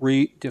to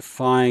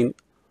redefine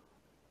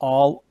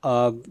all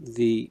of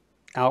the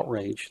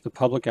outrage, the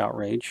public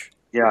outrage,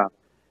 Yeah.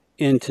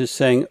 into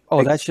saying,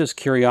 "Oh, that's just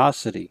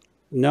curiosity."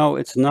 No,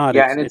 it's not.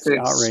 Yeah, and it's It's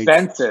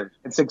outrage.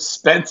 it's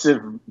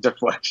expensive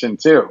deflection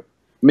too.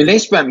 I mean, they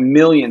spent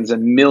millions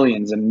and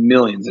millions and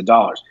millions of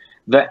dollars.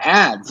 The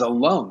ads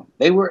alone,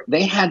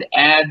 they had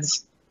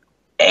ads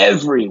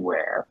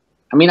everywhere.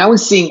 I mean, I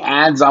was seeing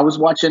ads. I was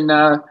watching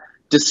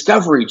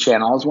Discovery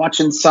Channel. I was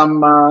watching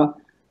some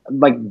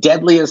like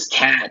Deadliest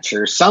Catch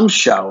or some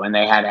show, and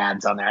they had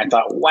ads on there. I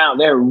thought, wow,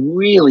 they're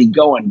really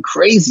going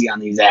crazy on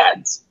these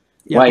ads.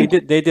 Yeah,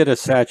 Like, they did a wow.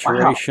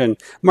 saturation.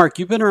 Mark,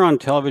 you've been around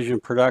television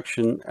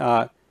production.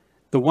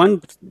 The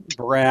one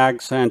brag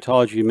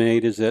Scientology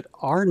made is that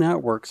our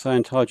network,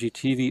 Scientology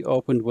TV,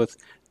 opened with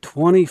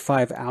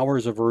 25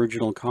 hours of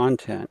original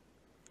content.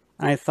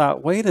 I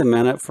thought, wait a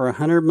minute, for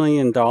 $100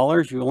 million,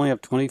 you only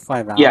have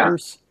 25 Yeah,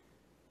 hours?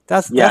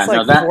 That's yeah.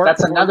 No, like four,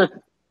 that's four, another.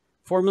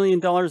 $4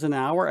 million an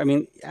hour. I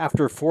mean,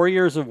 after 4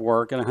 years of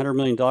work and $100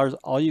 million,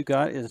 all you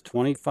got is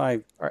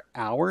 25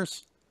 hours.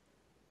 Is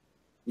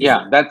it?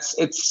 Yeah,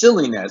 it's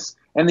silliness.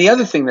 And the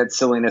other thing that's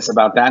silliness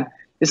about that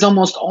is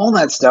almost all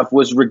that stuff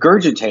was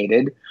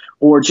regurgitated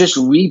or just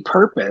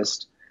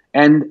repurposed.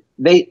 And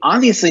they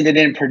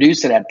didn't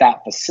produce it at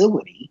that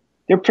facility.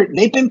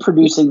 They've been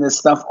producing this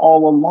stuff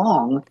all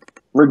along,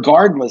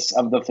 regardless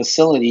of the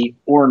facility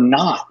or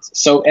not.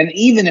 So, and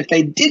even if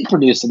they did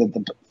produce it at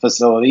the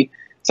facility,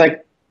 it's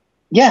like,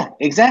 yeah,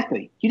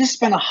 exactly. You just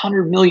spent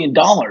 $100 million.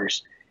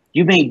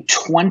 You made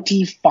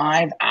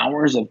 25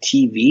 hours of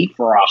TV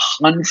for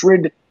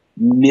 $100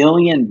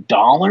 million.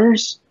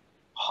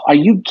 Are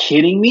you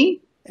kidding me?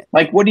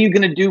 Like, what are you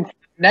going to do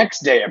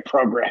next day of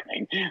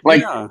programming?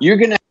 Like, Yeah. you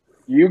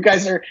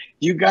guys are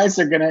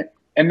going to,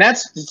 and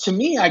that's, to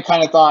me, I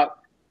kind of thought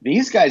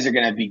these guys are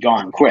going to be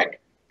gone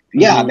quick.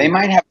 Yeah, Mhm. they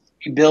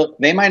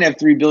might have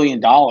 $3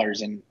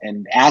 billion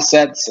in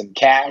assets and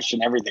cash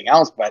and everything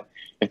else, but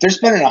if they're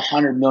spending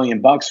 $100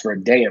 million for a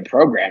day of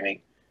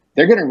programming,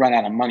 they're going to run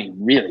out of money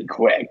really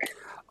quick.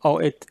 Oh,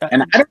 it.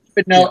 And I don't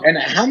even know, Yeah. and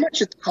how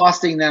much it's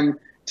costing them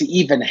to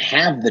even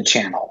have the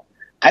channel.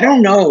 I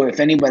don't know if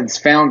anybody's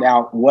found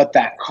out what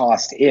that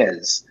cost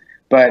is,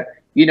 but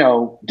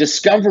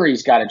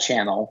Discovery's got a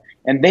channel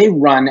and they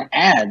run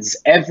ads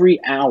every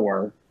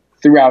hour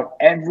throughout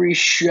every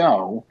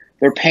show.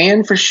 They're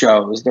paying for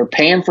shows, they're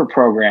paying for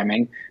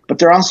programming, but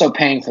they're also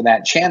paying for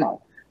that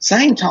channel.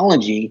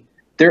 Scientology,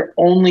 their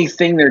only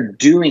thing they're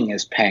doing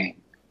is paying.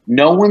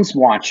 No one's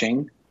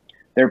watching.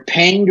 They're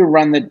paying to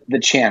run the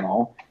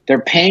channel.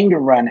 They're paying to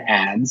run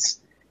ads,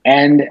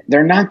 and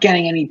they're not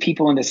getting any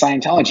people into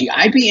Scientology.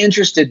 I'd be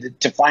interested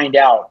to find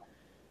out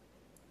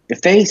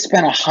if they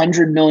spent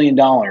 $100 million,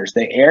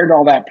 they aired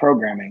all that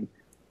programming.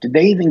 Did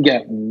they even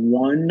get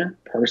one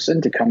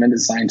person to come into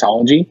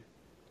Scientology?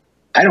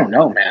 I don't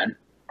know, man.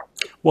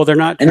 Well, they're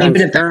not And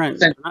even if that transparent.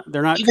 person,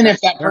 They're not even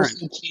if that transparent.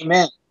 person came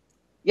in,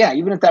 yeah,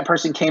 even if that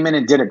person came in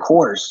and did a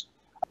course,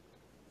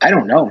 I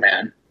don't know,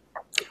 man.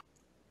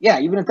 Yeah,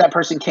 even if that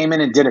person came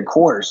in and did a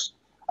course,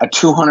 a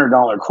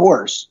 $200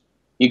 course,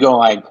 you go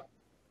like,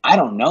 I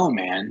don't know,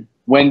 man.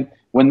 When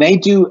they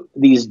do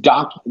these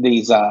what do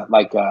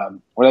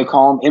they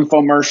call them,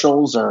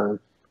 infomercials or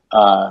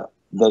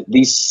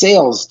these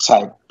sales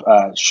type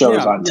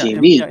shows on Yeah,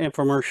 TV,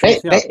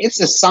 infomercials. Yeah. it's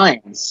a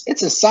science.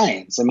 It's a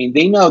science. I mean,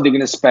 they know they're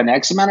going to spend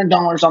X amount of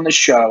dollars on the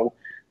show.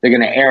 They're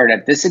going to air it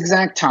at this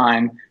exact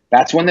time.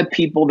 That's when the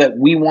people that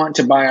we want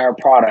to buy our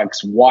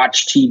products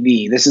watch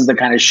TV. This is the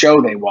kind of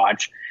show they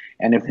watch.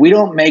 And if we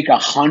don't make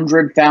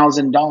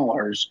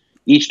 $100,000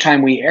 each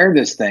time we air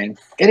this thing,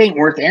 it ain't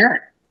worth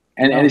airing.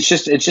 And No. it's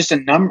just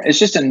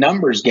a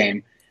numbers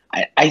game.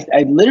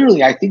 I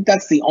literally, I think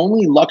that's the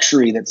only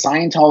luxury that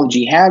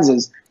Scientology has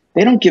is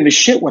they don't give a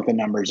shit what the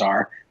numbers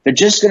are. They're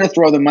just going to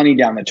throw the money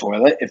down the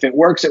toilet. If it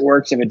works, it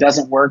works. If it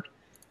doesn't work,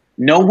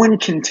 no one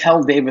can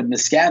tell David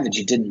Miscavige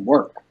it didn't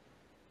work.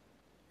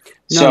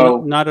 No, So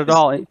not at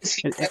all.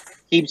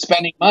 keep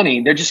spending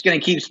money. They're just going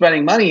to keep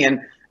spending money,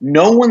 and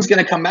no one's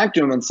going to come back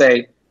to him and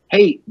say,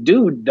 "Hey,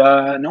 dude,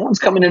 no one's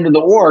coming into the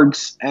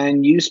orgs,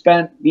 and you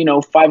spent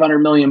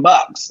 $500 million.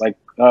 Like,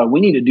 we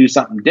need to do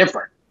something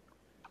different."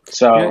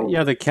 So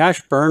Yeah, the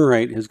cash burn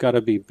rate has got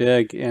to be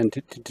big, and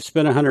to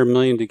spend $100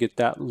 million to get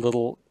that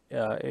little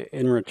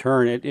in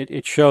return,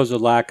 it shows a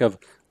lack of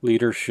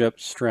leadership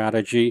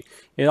strategy.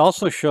 It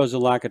also shows a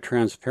lack of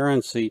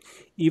transparency.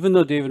 Even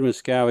though David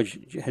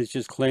Miscavige has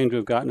just claimed to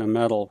have gotten a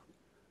medal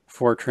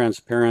for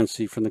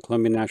transparency from the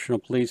Colombian National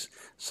Police,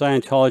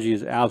 Scientology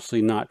is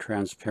absolutely not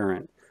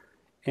transparent.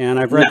 And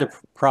I've read no, the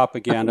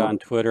propaganda on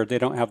Twitter. They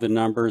don't have the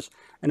numbers.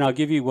 And I'll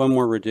give you one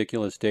more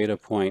ridiculous data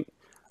point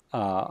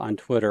on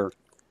Twitter.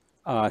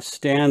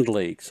 Stand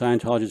League,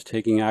 Scientologists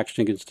taking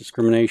action against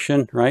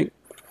discrimination, right?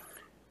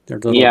 They're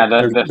little, Yeah,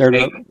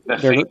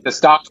 the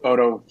stock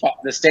photo,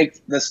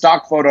 the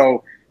stock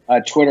photo,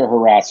 Twitter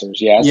harassers.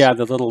 Yes. yeah,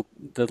 the little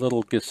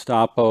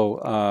Gestapo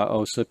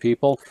OSA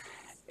people.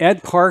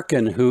 Ed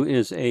Parkin, who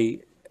is a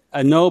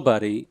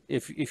nobody,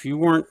 if you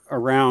weren't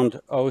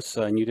around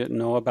OSA and you didn't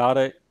know about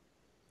it,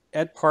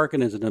 Ed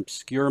Parkin is an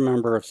obscure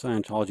member of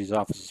Scientology's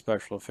Office of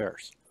Special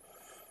Affairs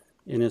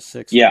in his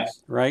Yeah.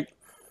 60s, right?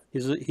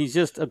 He's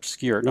just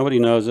obscure. Nobody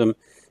knows him.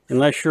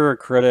 Unless you're a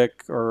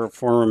critic or a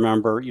former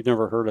member, you've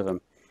never heard of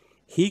him.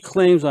 He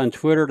claims on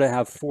Twitter to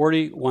have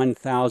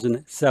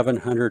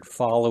 41,700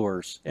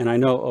 followers. And I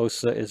know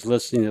OSA is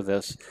listening to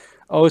this.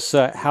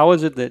 OSA, how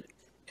is it that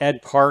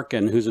Ed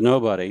Parkin, who's a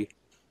nobody,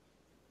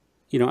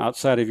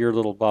 outside of your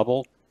little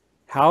bubble,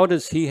 how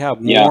does he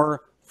have Yeah.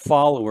 more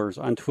followers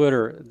on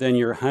Twitter than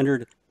your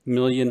 $100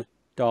 million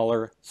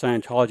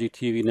Scientology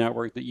TV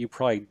network that you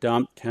probably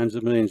dumped tens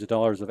of millions of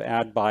dollars of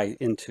ad buy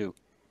into?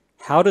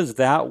 How does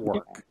that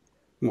work,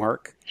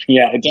 Mark?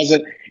 Yeah. It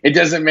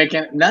doesn't make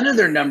it. None of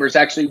their numbers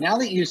actually. Now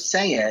that you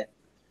say it,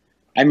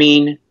 I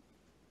mean,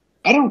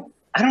 I don't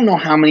know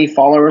how many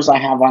followers I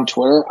have on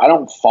Twitter. I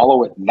don't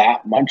follow it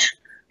that much.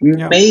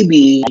 Yeah.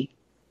 Maybe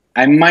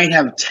I might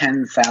have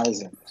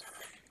 10,000.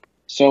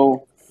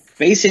 So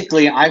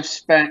basically, if I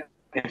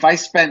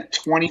spent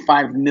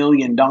 $25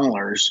 million,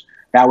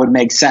 that would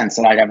make sense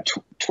that I'd have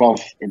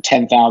 12 or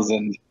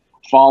 10,000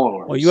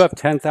 followers. Well, you have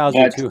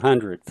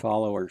 10,200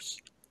 followers.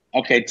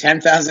 Okay,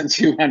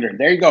 10,200.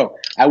 There you go.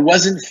 I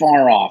wasn't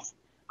far off.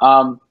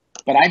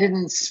 But I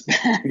didn't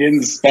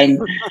spend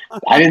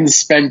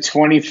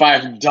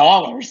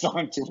 $25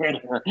 on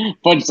Twitter,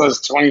 but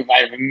those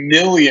 $25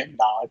 million.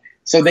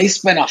 So they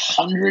spent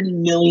 $100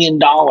 million,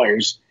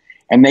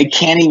 and they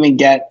can't even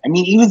get. I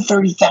mean, even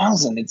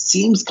 30,000. It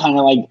seems kind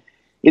of like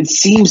it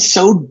seems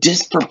so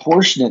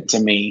disproportionate to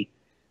me.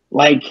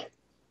 Like,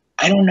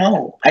 I don't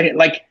know. I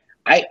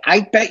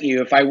bet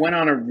you if I went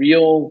on a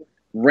real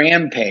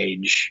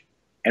rampage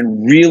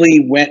and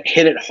really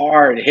hit it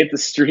hard, hit the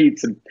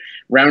streets and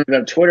rounded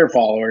up Twitter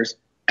followers,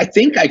 I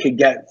think I could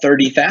get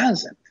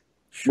 30,000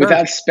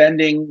 without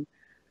spending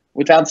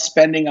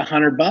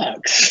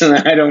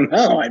 $100. I don't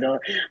know.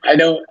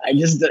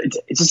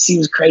 It just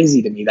seems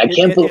crazy to me. I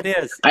can't believe it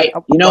is. I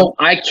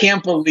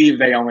can't believe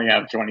they only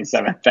have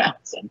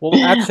 27,000. Well,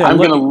 actually, I'm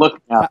going to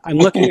look now. I'm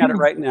looking at it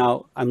right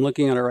now.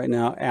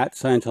 At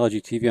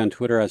Scientology TV on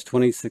Twitter has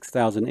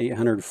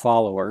 26,800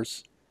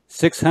 followers,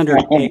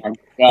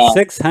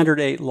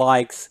 608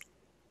 likes,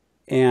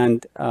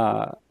 and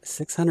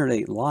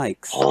 608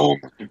 likes. Oh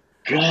my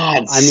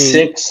God! I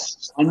mean,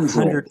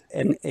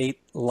 608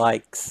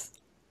 likes.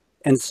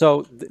 And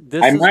so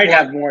this I might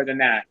have more than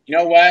that. You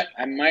know what?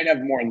 I might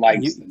have more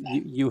likes than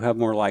that. You have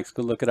more likes.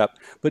 Go look it up.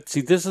 But see,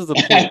 this is the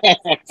point.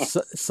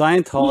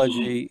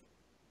 Scientology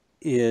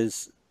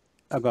is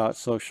about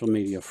social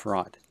media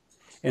fraud.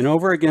 And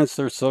over against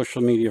their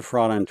social media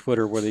fraud on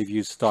Twitter, where they've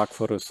used stock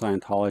photo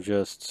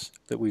Scientologists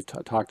that we've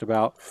talked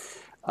about,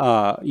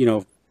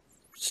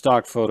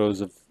 stock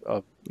photos of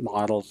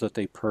models that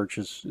they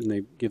purchase, and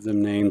they give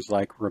them names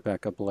like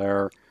Rebecca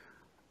Blair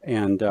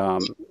and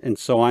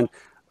so on.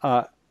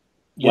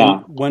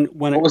 What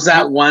was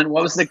that one?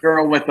 What was the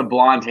girl with the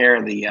blonde hair?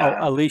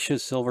 Alicia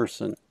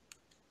Silverson.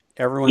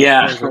 Everyone's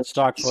favorite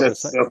stock photo.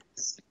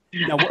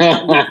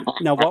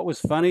 Now, what was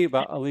funny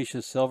about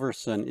Alicia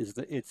Silverson is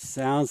that it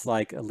sounds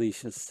like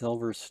Alicia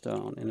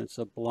Silverstone, and it's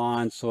a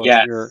blonde. So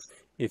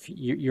if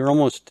you're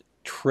almost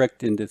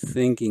tricked into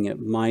thinking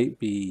it might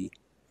be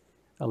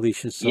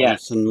Alicia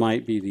Silverson,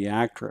 might be the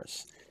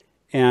actress,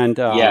 and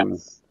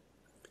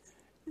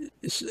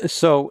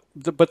so,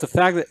 but the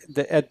fact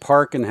that Ed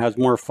Parkin has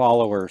more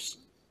followers,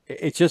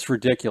 it's just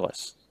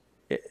ridiculous.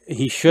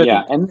 He shouldn't.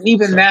 Yeah, and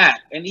even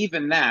that.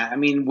 I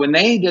mean, when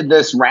they did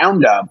this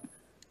roundup,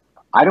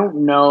 I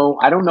don't know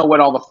what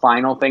all the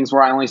final things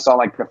were. I only saw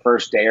like the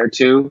first day or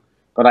two,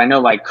 but I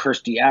know like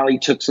Kirstie Alley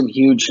took some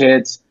huge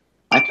hits.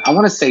 I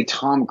want to say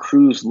Tom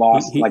Cruise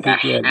lost like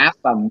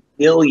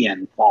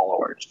 500,000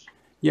 followers.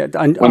 Yeah,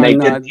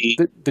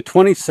 the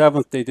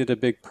 27th, they did a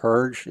big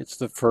purge. It's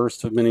the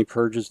first of many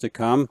purges to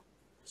come.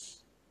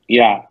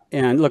 Yeah.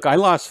 And look, I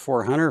lost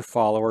 400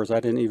 followers. I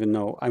didn't even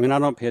know. I mean, I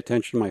don't pay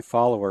attention to my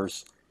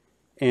followers.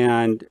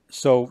 And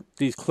so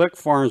these click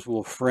farms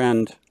will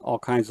friend all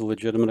kinds of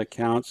legitimate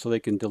accounts so they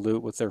can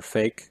dilute with their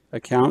fake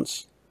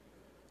accounts.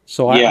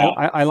 So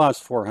I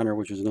lost 400,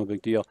 which is no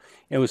big deal.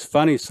 It was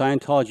funny.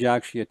 Scientology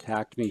actually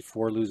attacked me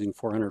for losing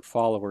 400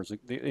 followers.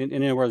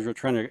 In other words, they're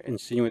trying to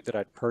insinuate that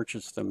I'd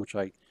purchased them, which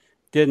I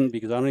didn't,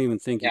 because I don't even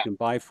think you can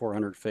buy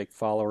 400 fake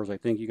followers. I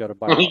think you got to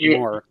buy a lot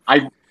more.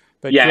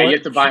 You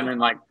have to buy them in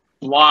like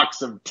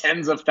blocks of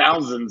tens of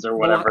thousands or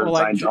whatever.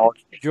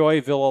 Joy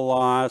Villa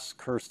lost,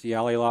 Kirstie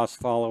Alley lost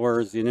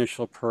followers. The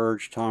initial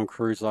purge, Tom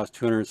Cruise lost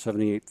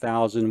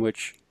 278,000,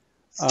 which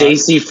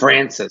Stacey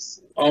Francis.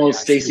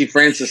 Stacey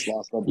Francis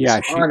lost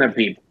a ton of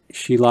people.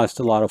 She lost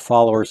a lot of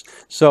followers.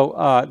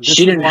 So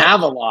she didn't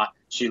have a lot.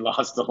 She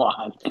lost a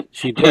lot.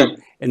 She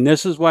did. And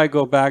this is why I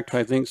go back to,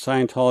 I think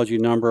Scientology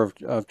number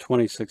of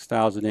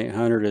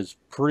 26,800 is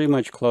pretty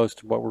much close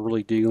to what we're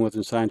really dealing with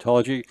in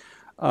Scientology.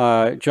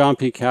 John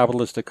P.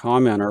 Capitalist, a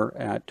commenter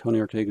at Tony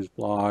Ortega's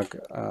blog,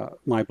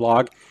 my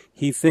blog,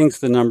 he thinks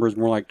the number is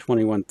more like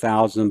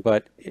 21,000,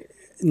 but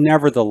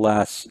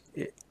nevertheless,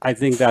 I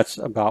think that's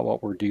about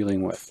what we're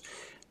dealing with.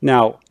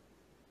 Now,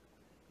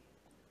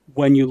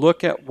 when you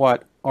look at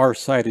what our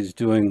site is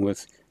doing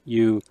with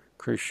you,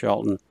 Chris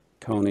Shelton,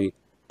 Tony,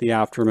 the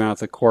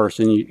Aftermath, of course,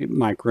 and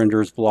Mike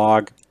Rinder's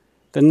blog,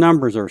 the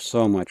numbers are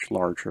so much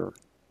larger.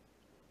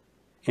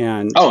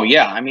 And oh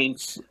yeah, I mean,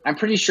 I'm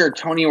pretty sure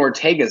Tony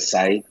Ortega's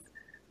site,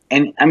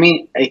 and I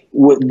mean,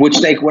 which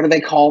what do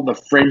they call the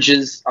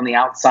fringes on the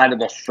outside of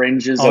the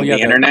fringes of the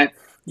internet?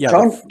 Yeah,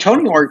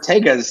 Tony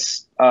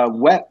Ortega's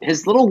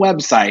his little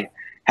website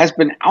has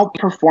been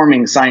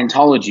outperforming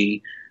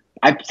Scientology,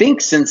 I think,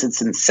 since its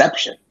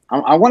inception.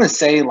 I want to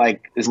say,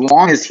 like, as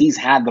long as he's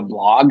had the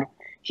blog,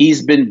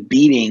 he's been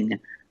beating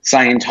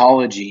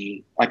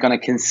Scientology, like, on a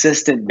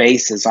consistent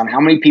basis on how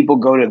many people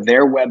go to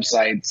their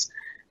websites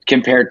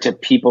compared to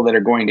people that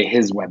are going to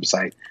his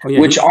website,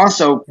 which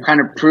also kind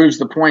of proves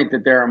the point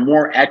that there are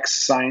more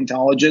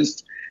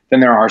ex-Scientologists than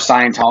there are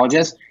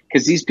Scientologists,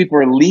 because these people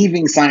are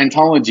leaving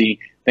Scientology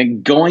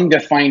than going to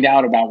find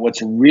out about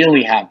what's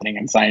really happening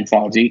in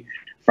Scientology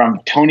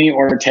from Tony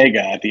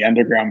Ortega at the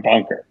Underground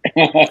Bunker.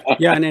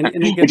 Yeah, and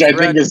it which I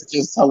think is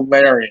just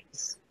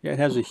hilarious. Yeah, it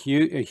has a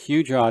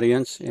huge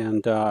audience,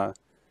 and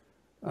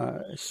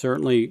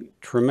certainly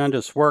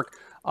tremendous work.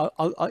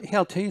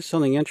 I'll tell you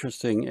something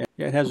interesting.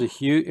 It has a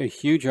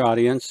huge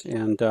audience,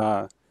 and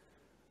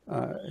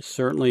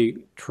certainly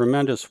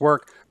tremendous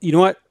work. You know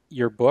what?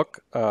 Your book,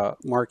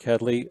 Marc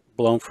Headley,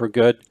 Blown for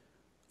Good,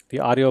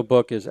 the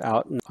audiobook is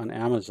out on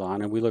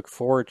Amazon, and we look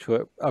forward to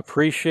it.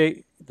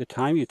 Appreciate the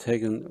time you've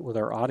taken with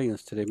our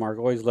audience today, Marc.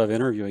 Always love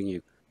interviewing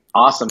you.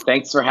 Awesome.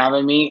 Thanks for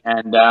having me,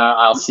 and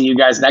I'll see you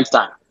guys next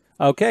time.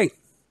 Okay.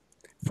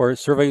 For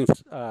Surviving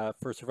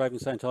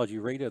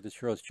Scientology Radio, this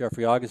is your host,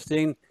 Jeffrey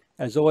Augustine.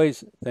 As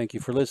always, thank you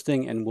for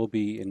listening, and we'll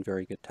be in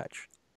very good touch.